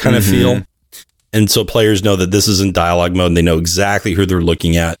kind of feel. And so players know that this is in dialogue mode and they know exactly who they're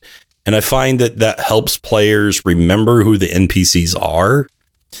looking at. And I find that helps players remember who the NPCs are.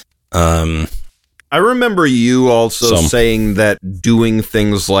 I remember you also saying that doing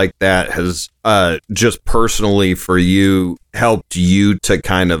things like that has just personally for you helped you to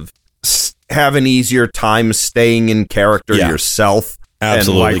kind of have an easier time staying in character yourself.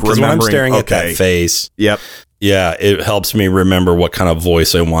 Absolutely. Because when I'm staring at that face, yeah, it helps me remember what kind of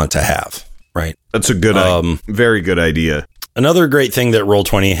voice I want to have. Right. That's a good, very good idea. Another great thing that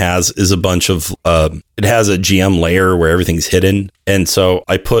Roll20 has is a bunch of, it has a GM layer where everything's hidden. And so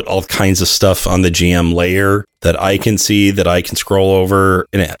I put all kinds of stuff on the GM layer that I can see, that I can scroll over,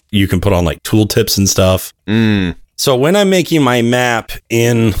 and you can put on like tooltips and stuff. So when I'm making my map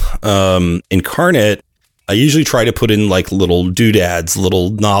in Incarnate, I usually try to put in like little doodads, little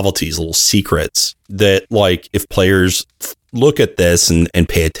novelties, little secrets that like if players look at this and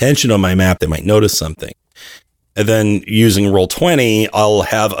pay attention on my map, they might notice something. And then using Roll20, I'll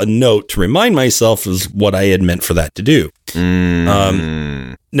have a note to remind myself of what I had meant for that to do.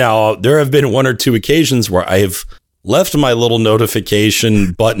 Now, there have been one or two occasions where I have left my little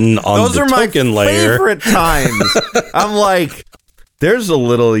notification button on the token layer. Those are my favorite times. I'm like, there's a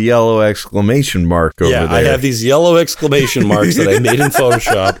little yellow exclamation mark over there. I have these yellow exclamation marks that I made in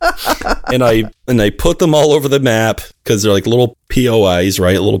Photoshop, and I put them all over the map because they're like little POIs,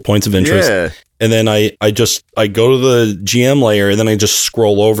 right? Little points of interest. Yeah. And then I go to the GM layer and then I just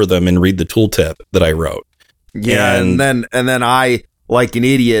scroll over them and read the tooltip that I wrote. Yeah, and then I, like an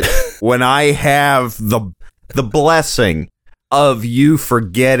idiot, when I have the blessing of you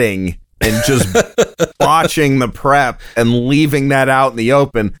forgetting and just botching the prep and leaving that out in the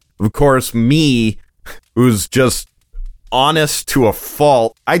open, of course, me, who's just honest to a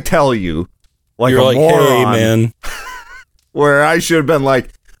fault, I tell you, like you're a moron, hey, man, where I should have been like,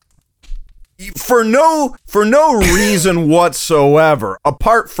 for no reason whatsoever,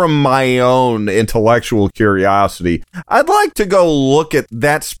 apart from my own intellectual curiosity, I'd like to go look at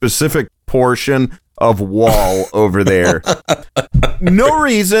that specific portion of wall over there. No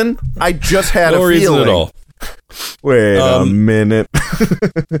reason. I just had a feeling. No reason at all. Wait a minute.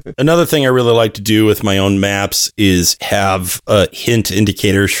 Another thing I really like to do with my own maps is have hint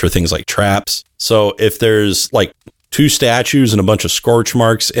indicators for things like traps. So if there's like 2 statues and a bunch of scorch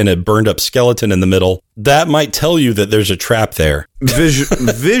marks and a burned up skeleton in the middle, that might tell you that there's a trap there.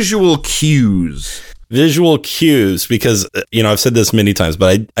 Visual cues. Visual cues, because, I've said this many times,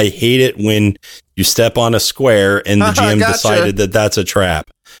 but I hate it when you step on a square and the GM decided that that's a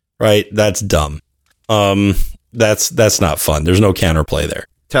trap, right? That's dumb. That's not fun. There's no counterplay there.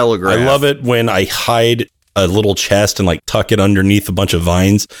 Telegraph. I love it when I hide a little chest and like tuck it underneath a bunch of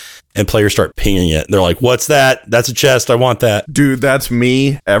vines and players start pinging it. They're like, what's that? That's a chest. I want that. Dude, that's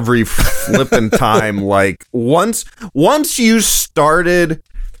me every flipping time. Like once you started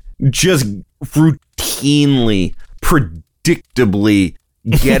just routinely, predictably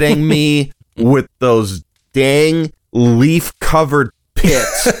getting me with those dang leaf covered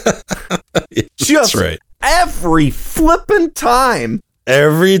pits. Just right. Every flipping time.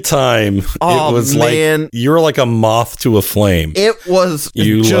 Every time it was man. Like you were like a moth to a flame. It was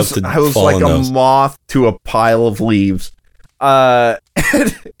I was like a moth to a pile of leaves. But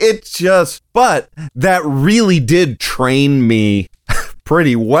that really did train me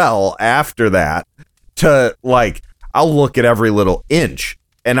pretty well after that to like, I'll look at every little inch,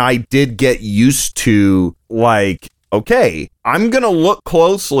 and I did get used to like, okay, I'm going to look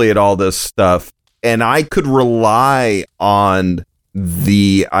closely at all this stuff, and I could rely on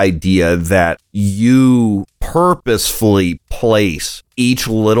the idea that you purposefully place each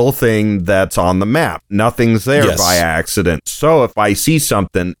little thing that's on the map. Nothing's there by accident. So if I see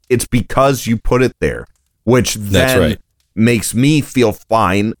something, it's because you put it there. which then makes me feel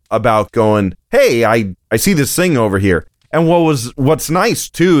fine about going, hey, I see this thing over here. And what's nice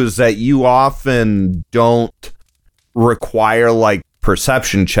too is that you often don't require like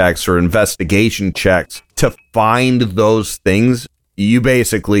perception checks or investigation checks to find those things. You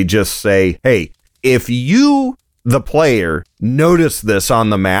basically just say, hey, if you, the player, notice this on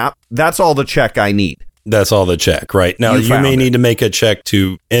the map, that's all the check I need. That's all the check, right? Now, you may need to make a check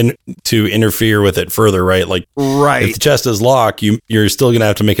to interfere with it further, right? Like, if the chest is locked, you're still going to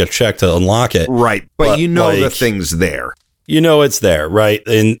have to make a check to unlock it. Right, but you know the thing's there. You know it's there, right?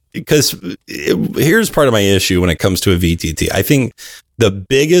 And because here's part of my issue when it comes to a VTT. I think the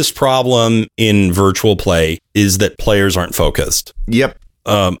biggest problem in virtual play is that players aren't focused. Yep.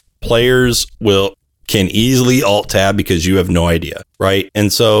 Players can easily alt tab because you have no idea, right?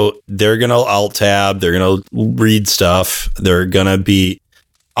 And so they're going to alt tab, they're going to read stuff,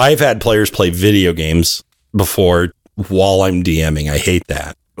 I've had players play video games before while I'm DMing. I hate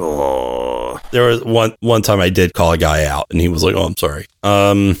that. Oh. There was one time I did call a guy out and he was like, oh, I'm sorry.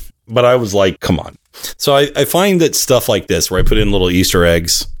 But I was like, come on. So I find that stuff like this where I put in little Easter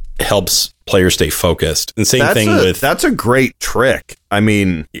eggs helps players stay focused. And that's a great trick. I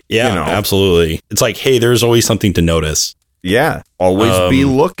mean, absolutely. It's like, hey, there's always something to notice. Yeah. Always be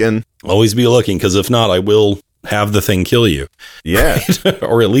looking. Always be looking, because if not, I will have the thing kill you. Yeah. Right?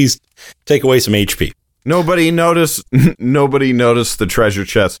 Or at least take away some HP. Nobody noticed the treasure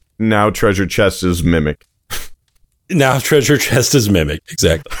chest. Now treasure chest is mimic. Now treasure chest is mimic.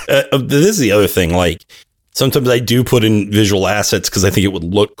 Exactly. This is the other thing. Like, sometimes I do put in visual assets because I think it would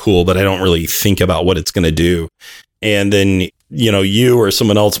look cool, but I don't really think about what it's going to do. And then, you or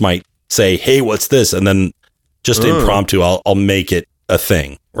someone else might say, hey, what's this? And then just impromptu, I'll make it a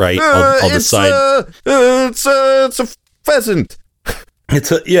thing, right? I'll decide. It's a pheasant.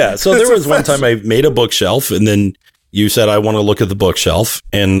 So there was one time I made a bookshelf, and then you said, I want to look at the bookshelf.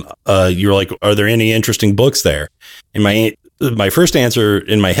 And you were like, are there any interesting books there? And my first answer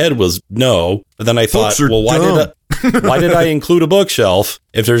in my head was no. But then I thought, well, why did I include a bookshelf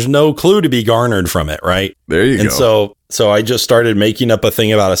if there's no clue to be garnered from it? Right. There you go. And so I just started making up a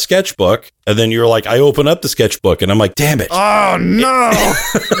thing about a sketchbook. And then you're like, I open up the sketchbook and I'm like, damn it. Oh, no.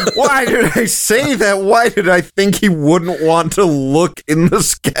 Why did I say that? Why did I think he wouldn't want to look in the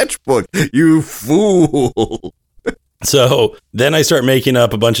sketchbook? You fool. So then I start making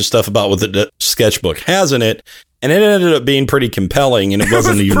up a bunch of stuff about what the sketchbook has in it. And it ended up being pretty compelling, and it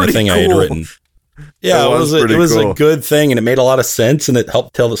wasn't even the thing cool. I had written. Yeah, it was cool. A good thing, and it made a lot of sense, and it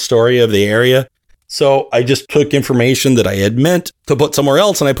helped tell the story of the area. So I just took information that I had meant to put somewhere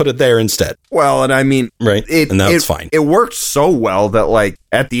else, and I put it there instead. Well, and I mean, right, and that's fine. It worked so well that, like,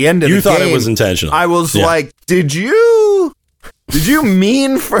 at the end of the game, you thought it was intentional. I was like, did you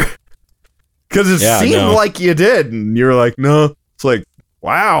mean for? Because it seemed like you did, and you're like, no. It's like,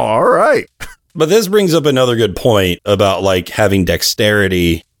 wow, all right. But this brings up another good point about like having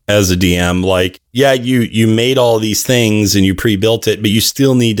dexterity as a DM. Like, yeah, you made all these things and you pre-built it, but you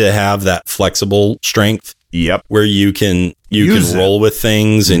still need to have that flexible strength. Yep. Where you can roll with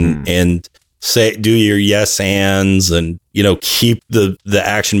things and say, do your yes ands and, keep the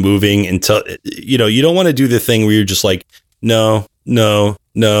action moving until, you don't want to do the thing where you're just like, no.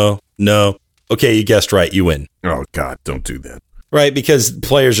 Okay, you guessed right. You win. Oh, God, don't do that. Right, because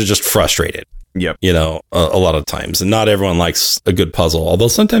players are just frustrated. Yep. A lot of times. And not everyone likes a good puzzle, although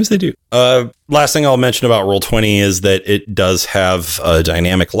sometimes they do. Last thing I'll mention about Roll20 is that it does have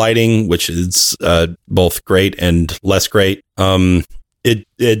dynamic lighting, which is both great and less great. It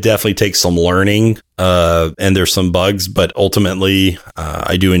definitely takes some learning, and there's some bugs, but ultimately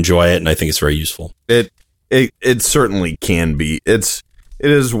I do enjoy it, and I think it's very useful. It certainly can be. It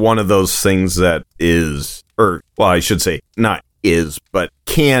is one of those things that is, or well, I should say not is, but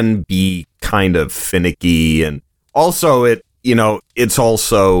can be kind of finicky, and also it's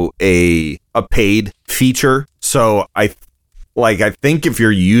also a paid feature. So I think if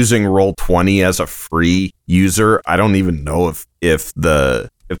you're using Roll20 as a free user, I don't even know if the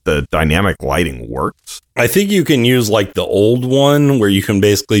dynamic lighting works. I think you can use like the old one where you can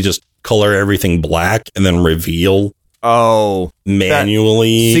basically just color everything black and then reveal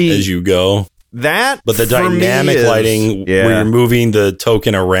manually as you go. But the dynamic lighting where you're moving the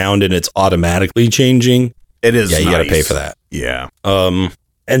token around and it's automatically changing, it is. Yeah, you got to pay for that. Yeah.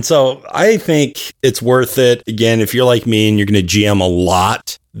 And so I think it's worth it. Again, if you're like me and you're going to GM a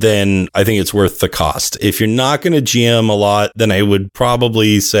lot, then I think it's worth the cost. If you're not going to GM a lot, then I would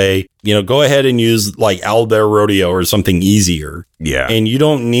probably say, go ahead and use like Owlbear Rodeo or something easier. Yeah. And you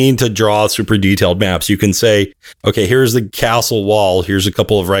don't need to draw super detailed maps. You can say, okay, here's the castle wall. Here's a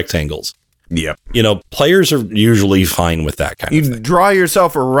couple of rectangles. Yep. You know, players are usually fine with that kind of thing. You draw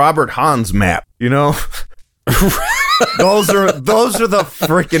yourself a Robert Hans map, you know? Those are the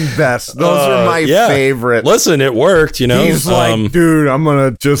freaking best. Those are my favorite. Listen, it worked, you know. He's like, dude, I'm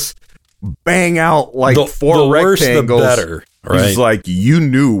going to just bang out like four rectangles. Worse, the better, right? He's like, you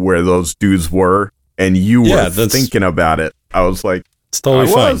knew where those dudes were, and you were thinking about it. I was like, it's totally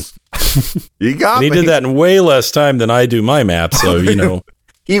fine. You got me. He did that in way less time than I do my map, so, you know.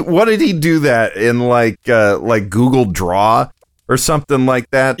 What did he do that in, like Google Draw or something like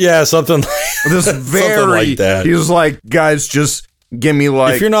that? Yeah, something this something like that. He was like, guys, just give me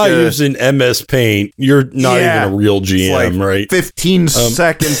like... If you're not using MS Paint, you're not even a real GM, like right? 15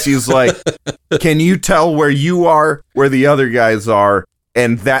 seconds, he's like, can you tell where you are, where the other guys are,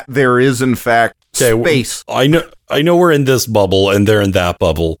 and that there is, in fact, space? I know we're in this bubble, and they're in that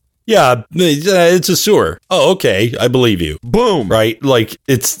bubble. Yeah, it's a sewer. Oh, okay, I believe you. Boom. Right? Like,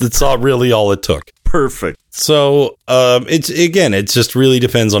 it's not really all it took. Perfect. So, it just really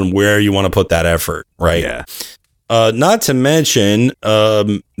depends on where you want to put that effort, right? Yeah. Not to mention,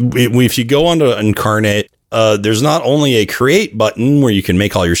 if you go onto Incarnate, there's not only a create button where you can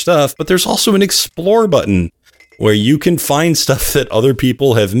make all your stuff, but there's also an explore button where you can find stuff that other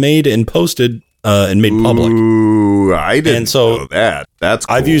people have made and posted and made public. Ooh, I didn't know that. That's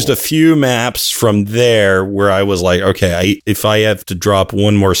cool. I've used a few maps from there where I was like, okay, if I have to drop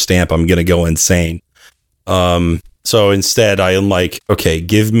one more stamp, I'm going to go insane. So instead, I am like, okay,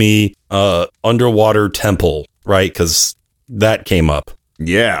 give me underwater temple, right? Because that came up.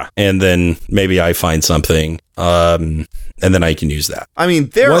 Yeah. And then maybe I find something, and then I can use that. I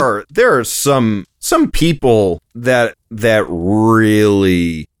mean, there are some people that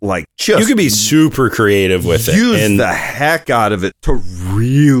really like just you could be super creative with it. Use the heck out of it to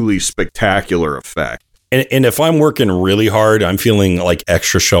really spectacular effect. And if I'm working really hard, I'm feeling like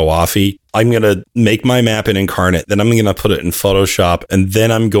extra show-offy, I'm going to make my map in Incarnate, then I'm going to put it in Photoshop, and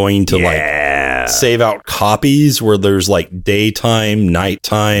then I'm going to like save out copies where there's like daytime,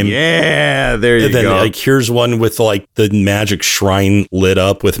 nighttime. Yeah, there you go. Like here's one with like the magic shrine lit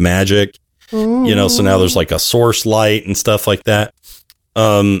up with magic. You know, so now there's like a source light and stuff like that.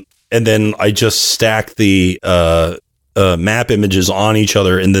 And then I just stack the map images on each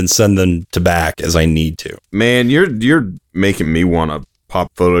other and then send them to back as I need to. Man, you're making me want to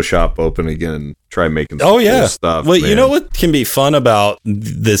pop Photoshop open again and try making some cool stuff. Well, man. You know what can be fun about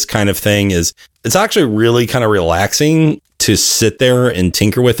this kind of thing is it's actually really kind of relaxing to sit there and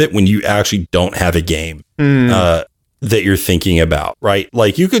tinker with it when you actually don't have a game that you're thinking about, right?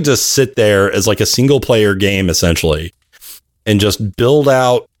 Like you could just sit there as like a single player game essentially and just build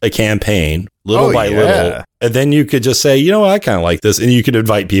out a campaign little by little. And then you could just say, you know what, I kind of like this. And you could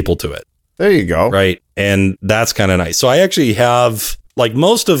invite people to it. There you go. Right. And that's kind of nice. So I actually have like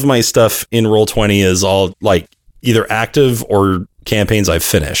most of my stuff in Roll20 is all like either active or campaigns I've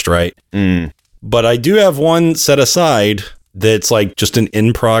finished. Right. But I do have one set aside that's like just an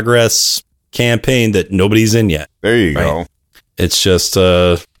in progress campaign that nobody's in yet. There you go. It's just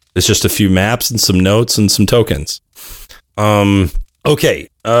a few maps and some notes and some tokens. Okay.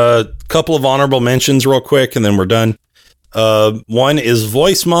 Couple of honorable mentions real quick and then we're done. One is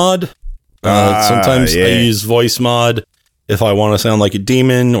voice mod. Sometimes I use voice mod if I want to sound like a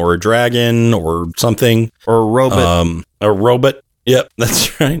demon or a dragon or something. Or a robot. A robot. Yep,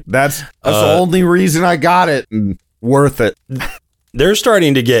 that's right. That's the only reason I got it. Worth it. They're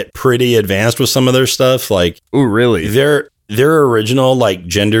starting to get pretty advanced with some of their stuff. Like, ooh, really? Their original like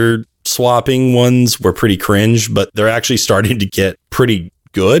gender swapping ones were pretty cringe, but they're actually starting to get pretty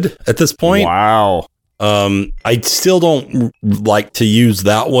good at this point. Wow. I still don't like to use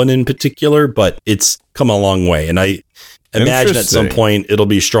that one in particular, but it's come a long way. And I imagine at some point it'll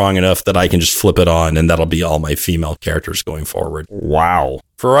be strong enough that I can just flip it on and that'll be all my female characters going forward. Wow.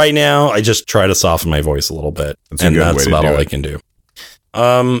 For right now, I just try to soften my voice a little bit. That's about all I can do.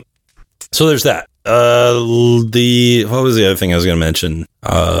 So there's that. What was the other thing I was going to mention?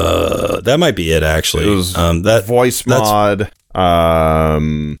 That might be it actually. It was that voice mod.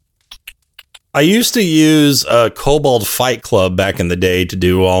 I used to use Kobold Fight Club back in the day to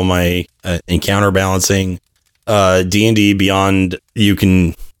do all my encounter balancing. D&D Beyond, you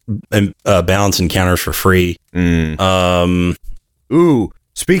can balance encounters for free. Ooh,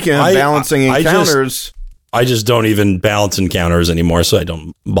 speaking of balancing encounters, I just don't even balance encounters anymore, so I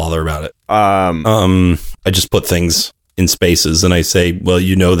don't bother about it. I just put things in spaces and I say, well,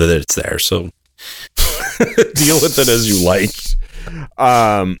 you know that it's there, so deal with it as you like.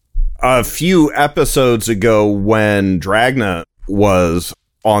 A few episodes ago when Dragna was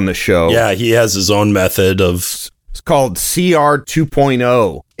on the show. Yeah, he has his own method of It's called CR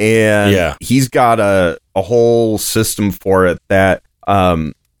 2.0, and he's got a whole system for it that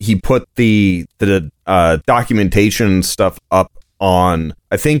he put the documentation stuff up on,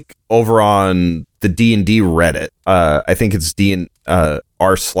 I think, over on the D&D Reddit. I think it's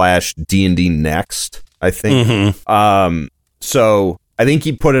r/D&D Next, I think. So I think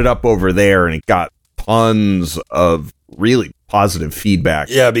he put it up over there, and it got tons of really positive feedback.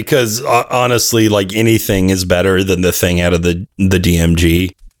 Yeah, because honestly, like, anything is better than the thing out of the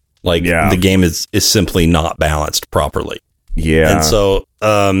DMG. Like, the game is simply not balanced properly. Yeah. And so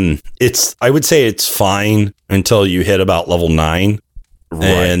I would say it's fine until you hit about level 9. Right.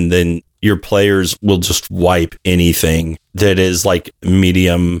 And then your players will just wipe anything that is like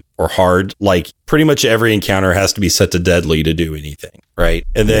medium or hard. Like, pretty much every encounter has to be set to deadly to do anything, right?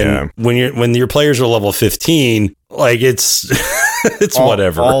 And then when your players are level 15, like, it's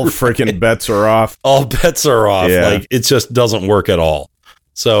whatever. All freaking bets are off. All bets are off. Yeah. Like, it just doesn't work at all.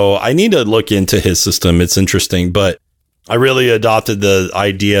 So I need to look into his system. It's interesting, but I really adopted the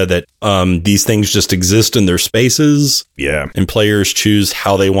idea that these things just exist in their spaces. Yeah. And players choose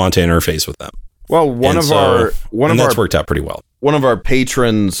how they want to interface with them. Well, that's worked out pretty well. One of our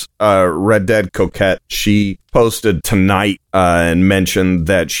patrons, Red Dead Coquette, she posted tonight and mentioned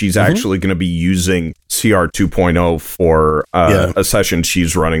that she's actually going to be using CR 2.0 for a session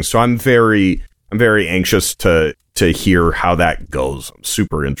she's running. So I'm very anxious to hear how that goes. I'm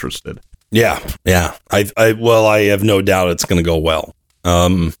super interested. Yeah. I have no doubt it's going to go well.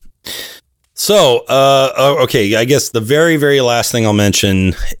 Okay, I guess the very, very last thing I'll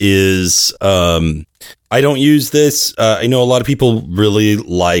mention is I don't use this. I know a lot of people really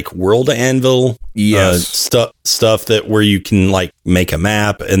like World Anvil. Yes. Stuff that where you can, like, make a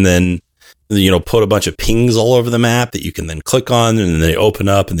map and then, put a bunch of pings all over the map that you can then click on, and then they open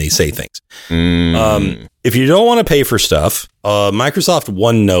up and they say things. If you don't want to pay for stuff, Microsoft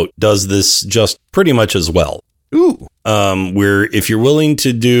OneNote does this just pretty much as well. Ooh. Where if you're willing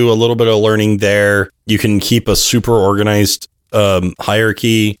to do a little bit of learning there, you can keep a super organized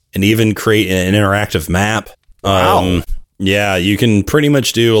hierarchy and even create an interactive map. Wow. Yeah, you can pretty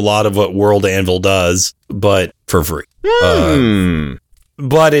much do a lot of what World Anvil does, but for free.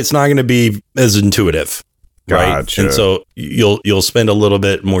 But it's not going to be as intuitive, right? Gotcha. And so you'll spend a little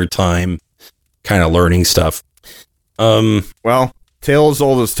bit more time kind of learning stuff. Well, tale as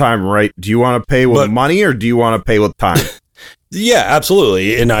old as time, right? Do you want to pay with money or do you want to pay with time? Yeah,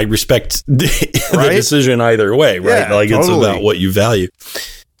 absolutely. And I respect the decision either way, right? Yeah, like, totally. It's about what you value.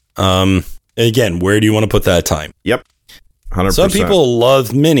 Again, where do you want to put that time? Yep. 100%. Some people love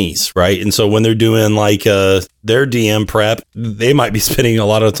minis, right? And so when they're doing like their DM prep, they might be spending a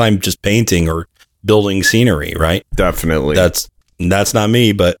lot of time just painting or building scenery, right? Definitely. That's not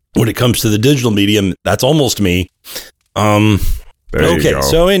me, but when it comes to the digital medium, that's almost me. Okay,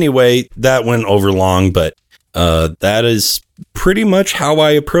 so anyway, that went over long, but that is pretty much how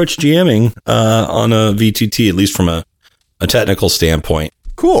I approach GMing on a VTT, at least from a technical standpoint.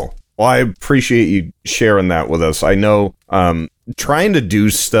 Cool. Well, I appreciate you sharing that with us. I know trying to do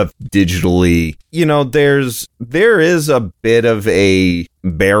stuff digitally, there is a bit of a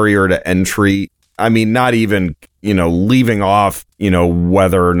barrier to entry. I mean, not even, leaving off,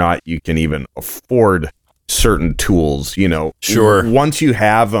 whether or not you can even afford certain tools, Sure. Once you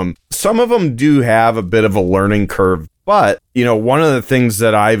have them, some of them do have a bit of a learning curve. But, one of the things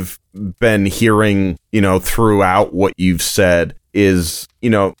that I've been hearing, throughout what you've said is,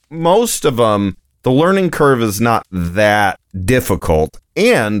 most of them, the learning curve is not that difficult.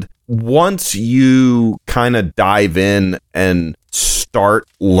 And once you kind of dive in and start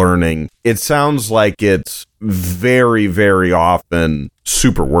learning, it sounds like it's very, very often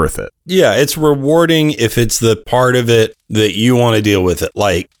super worth it. Yeah, it's rewarding if it's the part of it that you want to deal with it.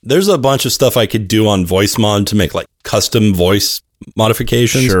 Like, there's a bunch of stuff I could do on VoiceMod to make, like, custom voice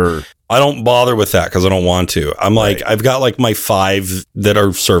modifications. Sure. I don't bother with that because I don't want to. I'm like, I've got like my 5 that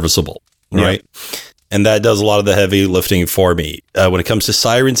are serviceable, right? And that does a lot of the heavy lifting for me. When it comes to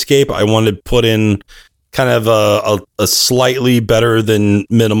Sirenscape, I want to put in kind of a slightly better than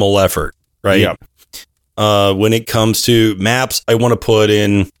minimal effort, right? Yep. When it comes to maps, I want to put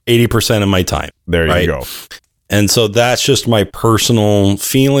in 80% of my time. There you go. And so that's just my personal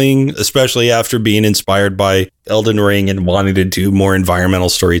feeling, especially after being inspired by Elden Ring and wanting to do more environmental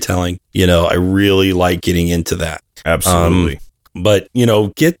storytelling. I really like getting into that. Absolutely. But,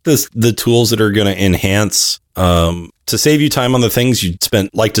 get the tools that are going to enhance, to save you time on the things you'd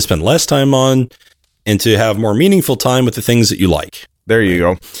like to spend less time on, and to have more meaningful time with the things that you like. There you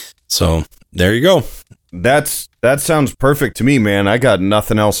go. So there you go. That sounds perfect to me, man. I got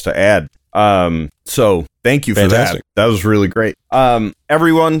nothing else to add. So thank you for Fantastic. that. That was really great.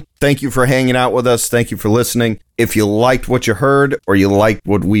 Everyone, thank you for hanging out with us. Thank you for listening. If you liked what you heard or you liked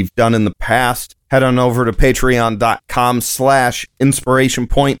what we've done in the past, head on over to patreon.com/inspiration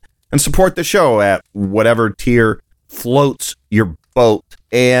point and support the show at whatever tier floats your boat.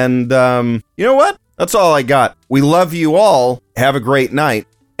 And you know what? That's all I got. We love you all. Have a great night.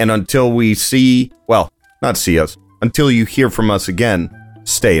 And until we see, well, not see us, until you hear from us again,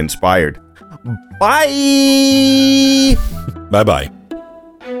 stay inspired. Bye. Bye-bye.